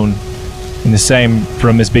groan, and the same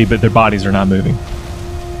from Miss B, but their bodies are not moving.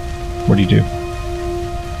 What do you do?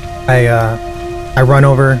 I run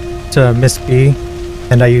over to Miss B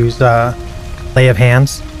and I use Lay of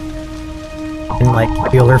Hands and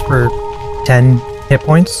like heal her for 10 hit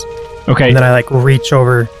points. Okay. And then I like reach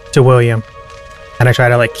over to William and I try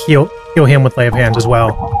to like heal him with Lay of Hands as well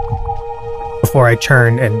before I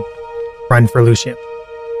turn and run for Lucian.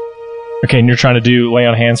 Okay, and you're trying to do lay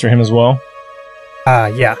on hands for him as well?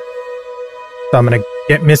 Yeah. So I'm gonna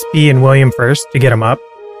get Miss B and William first to get him up.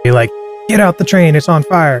 Be like, get out the train, it's on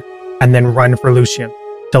fire. And then run for Lucian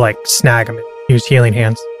to like snag him and use healing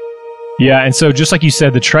hands. Yeah, and so just like you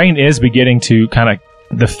said, the train is beginning to kind of,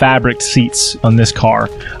 the fabric seats on this car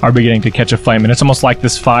are beginning to catch a flame, and it's almost like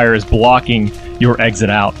this fire is blocking your exit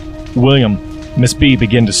out. William, Miss B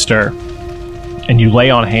begin to stir, and you lay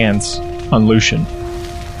on hands on Lucian.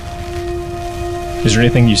 Is there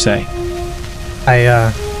anything you say?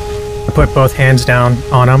 I put both hands down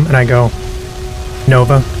on him and I go,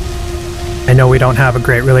 Nova, I know we don't have a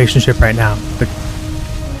great relationship right now, but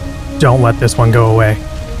don't let this one go away.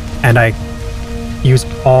 And I use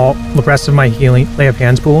all the rest of my healing Lay of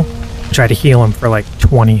Hands pool to try to heal him for like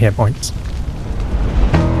 20 hit points.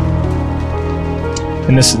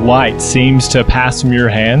 And this light seems to pass from your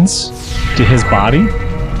hands to his body,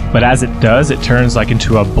 but as it does, it turns like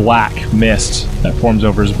into a black mist that forms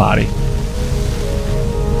over his body.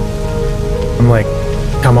 I'm like,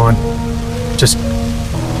 come on, just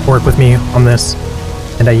work with me on this.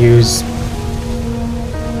 And I use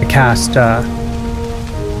the cast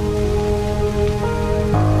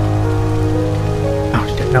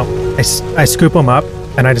I scoop him up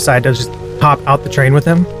and I decide to just hop out the train with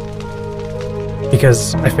him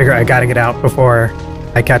because I figure I gotta get out before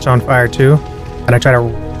I catch on fire too. And I try to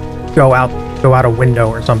go out a window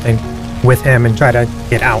or something with him and try to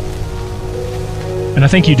get out. And I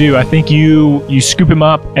think you do. I think you scoop him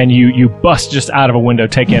up and you bust just out of a window,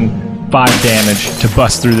 taking 5 damage to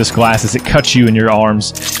bust through this glass as it cuts you in your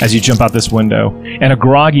arms as you jump out this window. And a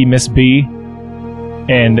groggy Miss B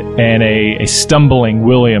and a stumbling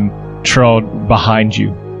William trail behind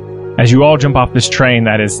you. As you all jump off this train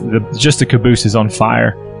that is just the caboose is on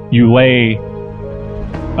fire, you lay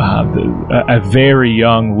a very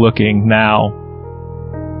young looking now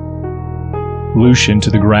Lucian to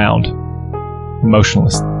the ground,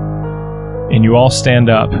 motionless. And you all stand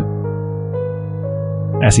up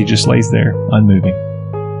as he just lays there, unmoving.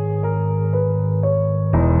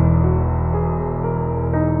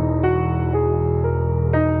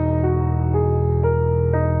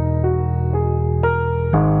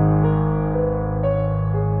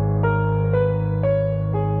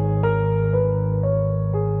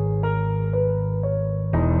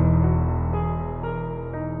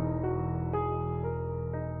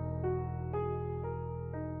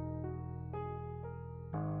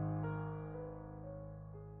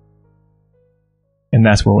 And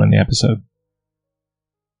that's where we'll end the episode.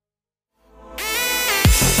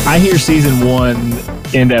 I hear season 1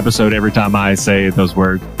 end episode every time I say those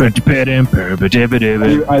words. I do too.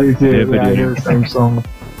 Yeah, I hear the same song.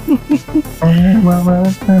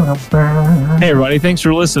 Hey everybody, thanks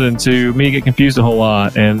for listening to me get confused a whole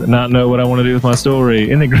lot and not know what I want to do with my story.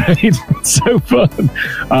 Isn't it great? It's so fun.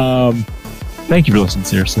 Thank you for listening,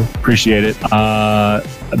 seriously. Appreciate it. The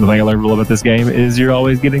thing I learned about this game is you're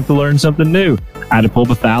always getting to learn something new. I had to pull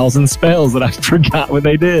the 1,000 spells that I forgot what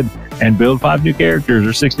they did and build 5 new characters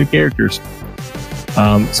or 6 new characters.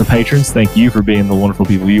 So patrons, thank you for being the wonderful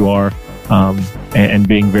people you are and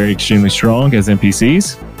being very extremely strong as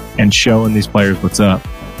NPCs and showing these players what's up.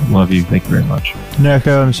 Love you. Thank you very much.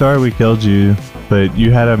 Neko, I'm sorry we killed you, but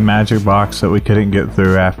you had a magic box that we couldn't get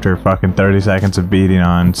through after fucking 30 seconds of beating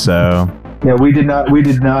on, so... Yeah, we did not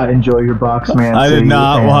enjoy your box, man. I did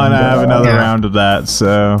not want to have another round of that,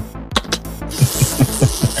 so...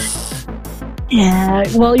 Yeah,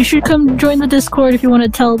 well, you should come join the Discord if you want to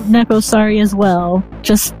tell Neko sorry as well.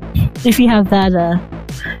 Just if you have that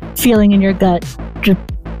feeling in your gut, just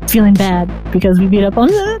feeling bad because we beat up on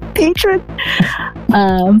the patron.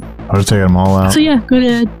 I'll just take them all out. So yeah, go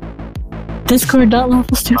to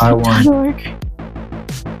discord.lawfulstupid.org.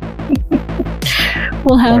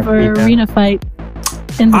 We'll have our arena fight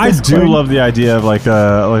in the I Discord. do love the idea of like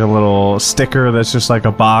a little sticker that's just like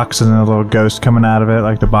a box and a little ghost coming out of it,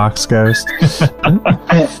 like the box ghost.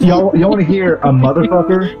 Hey, y'all want to hear a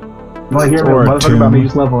motherfucker? You want to hear Or a a motherfucker about me tune.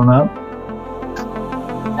 just leveling up?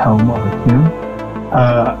 Hell, mother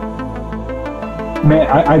man,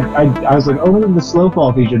 I was like, oh, look at the slow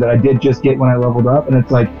fall feature that I did just get when I leveled up, and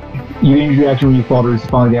it's like, you gain your reaction when you fall to reduce the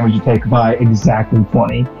falling damage you take by exactly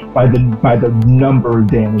 20 by the number of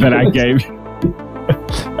damage That I gave.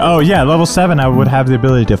 Oh yeah, level 7 I would have the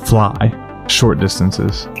ability to fly short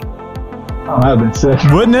distances. Oh, that would have been sick.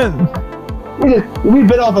 Wouldn't it? We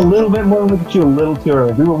bit off a little bit more and look at you a little too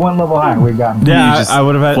early. We were one level higher. We got him. Yeah, just I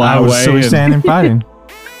would have had. fly I would away still be and- standing fighting.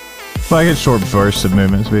 Well, I get short bursts of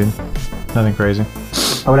movement speed. Nothing crazy.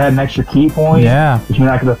 I would have had an extra key point. Yeah. Which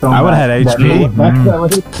means I could have thrown I would that- have had that HP. little effect that way.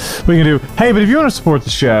 We can do. Hey, but if you want to support the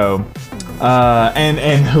show, and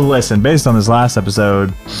listen, based on this last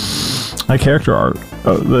episode, my character art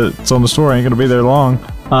that's on the store ain't gonna be there long.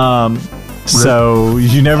 So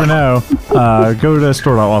you never know. Go to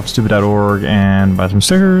store.lawfulstupid.org and buy some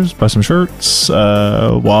stickers, buy some shirts,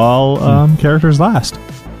 while characters last.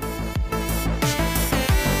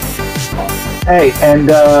 Hey, and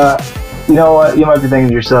you know what? You might be thinking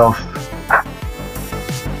to yourself,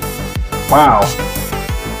 wow,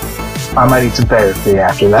 I might need some therapy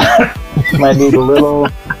after that. might need a little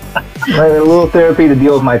therapy to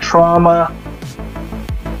deal with my trauma.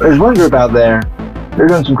 There's one group out there. They're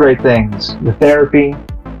doing some great things with therapy,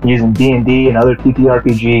 using D&D and other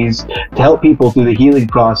TTRPGs to help people through the healing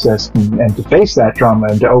process and to face that trauma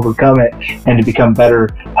and to overcome it and to become better,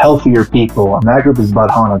 healthier people. And that group is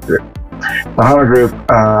Badhana Group. The Hunter Group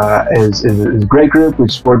is a great group.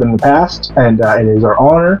 We've supported them in the past, and it is our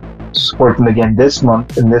honor to support them again this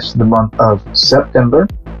month, and this is the month of September.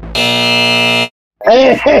 Hey,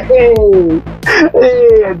 I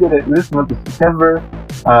did it. This month of September,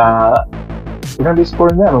 we're going to be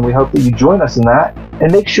supporting them, and we hope that you join us in that.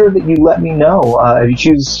 And make sure that you let me know if you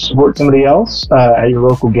choose to support somebody else at your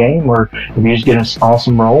local game, or if you just get an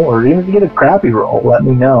awesome roll, or even if you get a crappy roll, let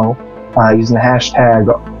me know. Using the hashtag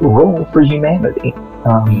Roll for Humanity,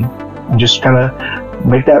 and just kind of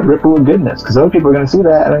make that ripple of goodness, because other people are going to see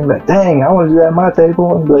that and be like, dang, I want to do that at my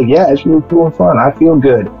table, and be like, yeah, it's really cool and fun. I feel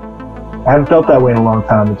good. I haven't felt that way in a long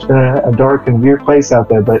time. It's been a dark and weird place out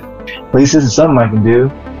there, but at least this is something I can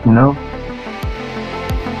do, you know?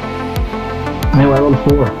 Anyway, level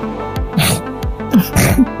 4.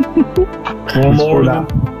 One more.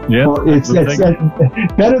 Yeah. Well, it's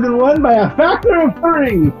better than 1 by a factor of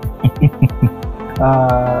 3.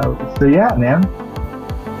 So yeah, man.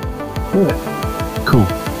 Do it. Cool.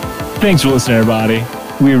 Thanks for listening, everybody.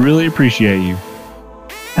 We really appreciate you.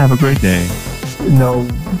 Have a great day. No, We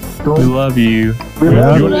don't. love you. We You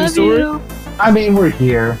love want you. a story? All I mean, we're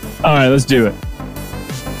here. right, let's do it.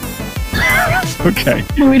 Okay.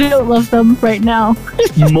 We don't love them right now.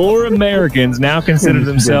 More Americans now consider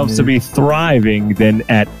themselves to be thriving than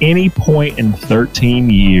at any point in 13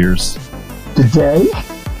 years. Today,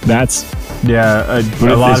 That's Yeah, a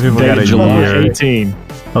what lot this of people date, got a July year. 18.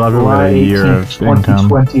 A lot of people got July a year 18th, of income.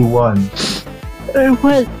 2021.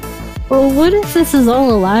 What? Well, what if this is all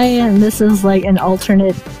a lie and this is like an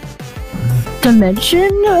alternate dimension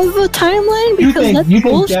of a timeline? Because that's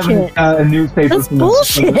bullshit. Devin, a newspaper That's from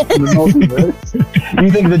bullshit. from the multiverse?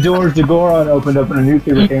 You think the doors to Goron opened up and a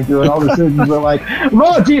newspaper came through and all the citizens were like,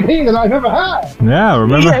 more GP than I've ever had. Yeah,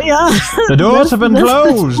 remember? Yeah. The doors have been That's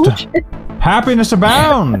closed. bullshit. Happiness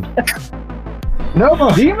abound. No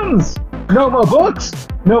more demons. No more books.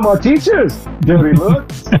 No more teachers. Dirty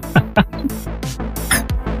looks.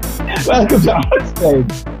 Welcome to our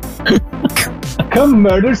stage. Come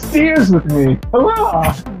murder steers with me.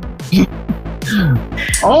 Hurrah!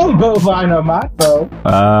 All bovine are my foe.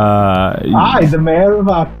 I, the mayor of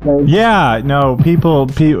Oxford. Yeah, no, people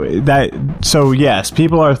so yes,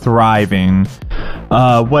 people are thriving.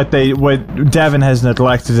 What Devin has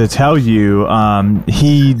neglected to tell you,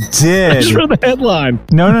 he did. Just for the headline.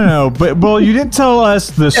 No, but well, you didn't tell us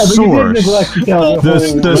the Yeah, but you did source. neglect to tell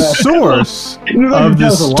The source of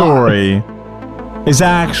the story is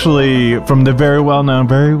actually from the very well-known,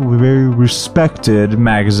 very respected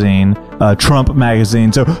magazine, Trump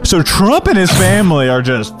magazine. So Trump and his family are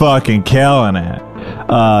just fucking killing it.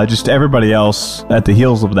 Just everybody else at the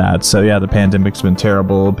heels of that. So yeah, the pandemic's been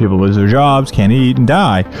terrible. People lose their jobs, can't eat and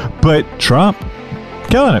die. But Trump,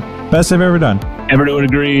 killing it. Best they've ever done. Everyone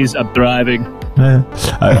agrees. I'm thriving.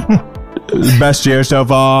 Best year so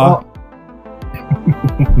far. Well,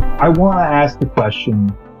 I want to ask the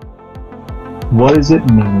question, what does it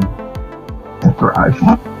mean to thrive?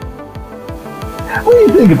 What do you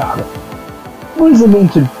think about it? What does it mean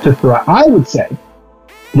to thrive? I would say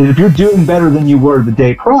that if you're doing better than you were the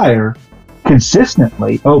day prior,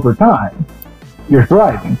 consistently over time, you're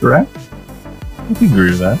thriving, correct? I can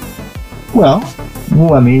agree with that. Well,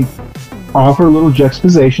 let me offer a little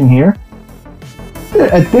juxtaposition here.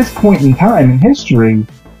 At this point in time in history,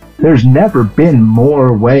 there's never been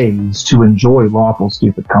more ways to enjoy Lawful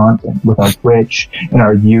Stupid content with our Twitch and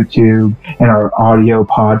our YouTube and our audio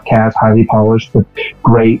podcast, highly polished with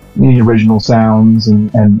great original sounds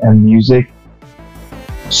and music.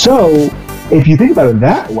 So, if you think about it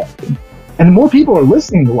that way, and more people are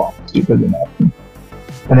listening to Lawful Stupid than ever,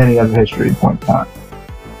 than any other history point in time.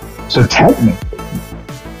 So technically,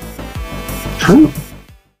 true.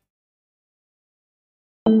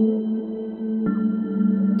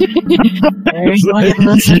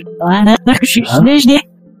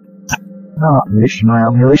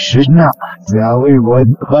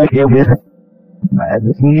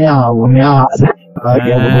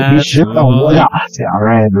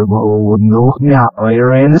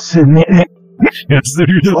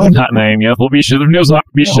 Not name, yeah. We'll be sure the news.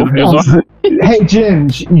 Be sure the news. Hey,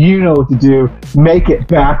 Ginge, you know what to do. Make it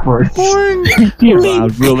backwards. Real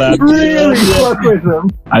loud. Really fuck with them.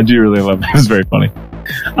 I do really love it. It was very funny.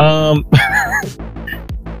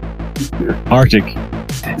 Arctic.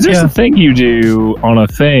 Is there something you do on a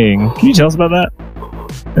thing? Can you tell us about that?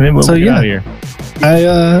 And then we'll get out of here.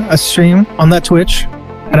 I stream on that Twitch,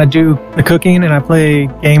 and I do the cooking, and I play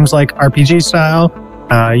games like RPG style.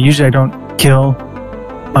 Usually I don't kill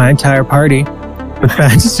my entire party with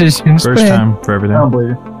bad decisions. First time for everything. I don't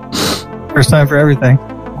believe it. First time for everything.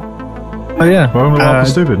 Oh yeah. Welcome to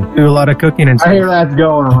Lawful Stupid. Do a lot of cooking and stuff. I hear that's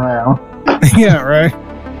going around. Yeah, right.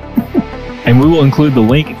 And we will include the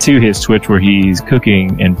link to his Twitch where he's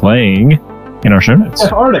cooking and playing in our show notes.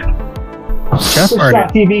 Chef Arctic. Chef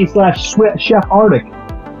Arctic. Twitch.tv/Chef Arctic.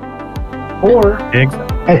 Or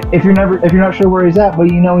if you're not sure where he's at,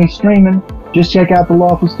 but you know he's streaming, just check out the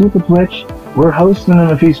Lawful Stupid Twitch. We're hosting him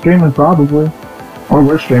if he's streaming, probably. Or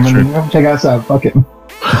we're streaming. Sure. Check us out. Fuck it.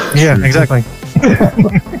 Yeah, exactly.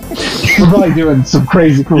 We're probably doing some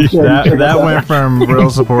crazy cool shit. That went from real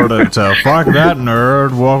supportive to fuck that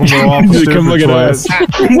nerd. Welcome to Lawful Stupid. Come look at Twitch.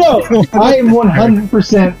 us. No, I am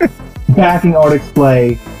 100% backing Arctic's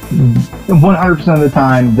play 100% of the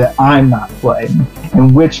time that I'm not playing.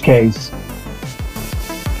 In which case,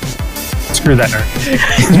 screw that nerd.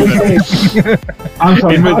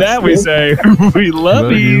 And with that, we say, we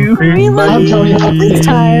love you. We love you. This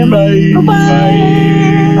time. Bye. Bye.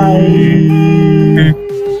 Bye.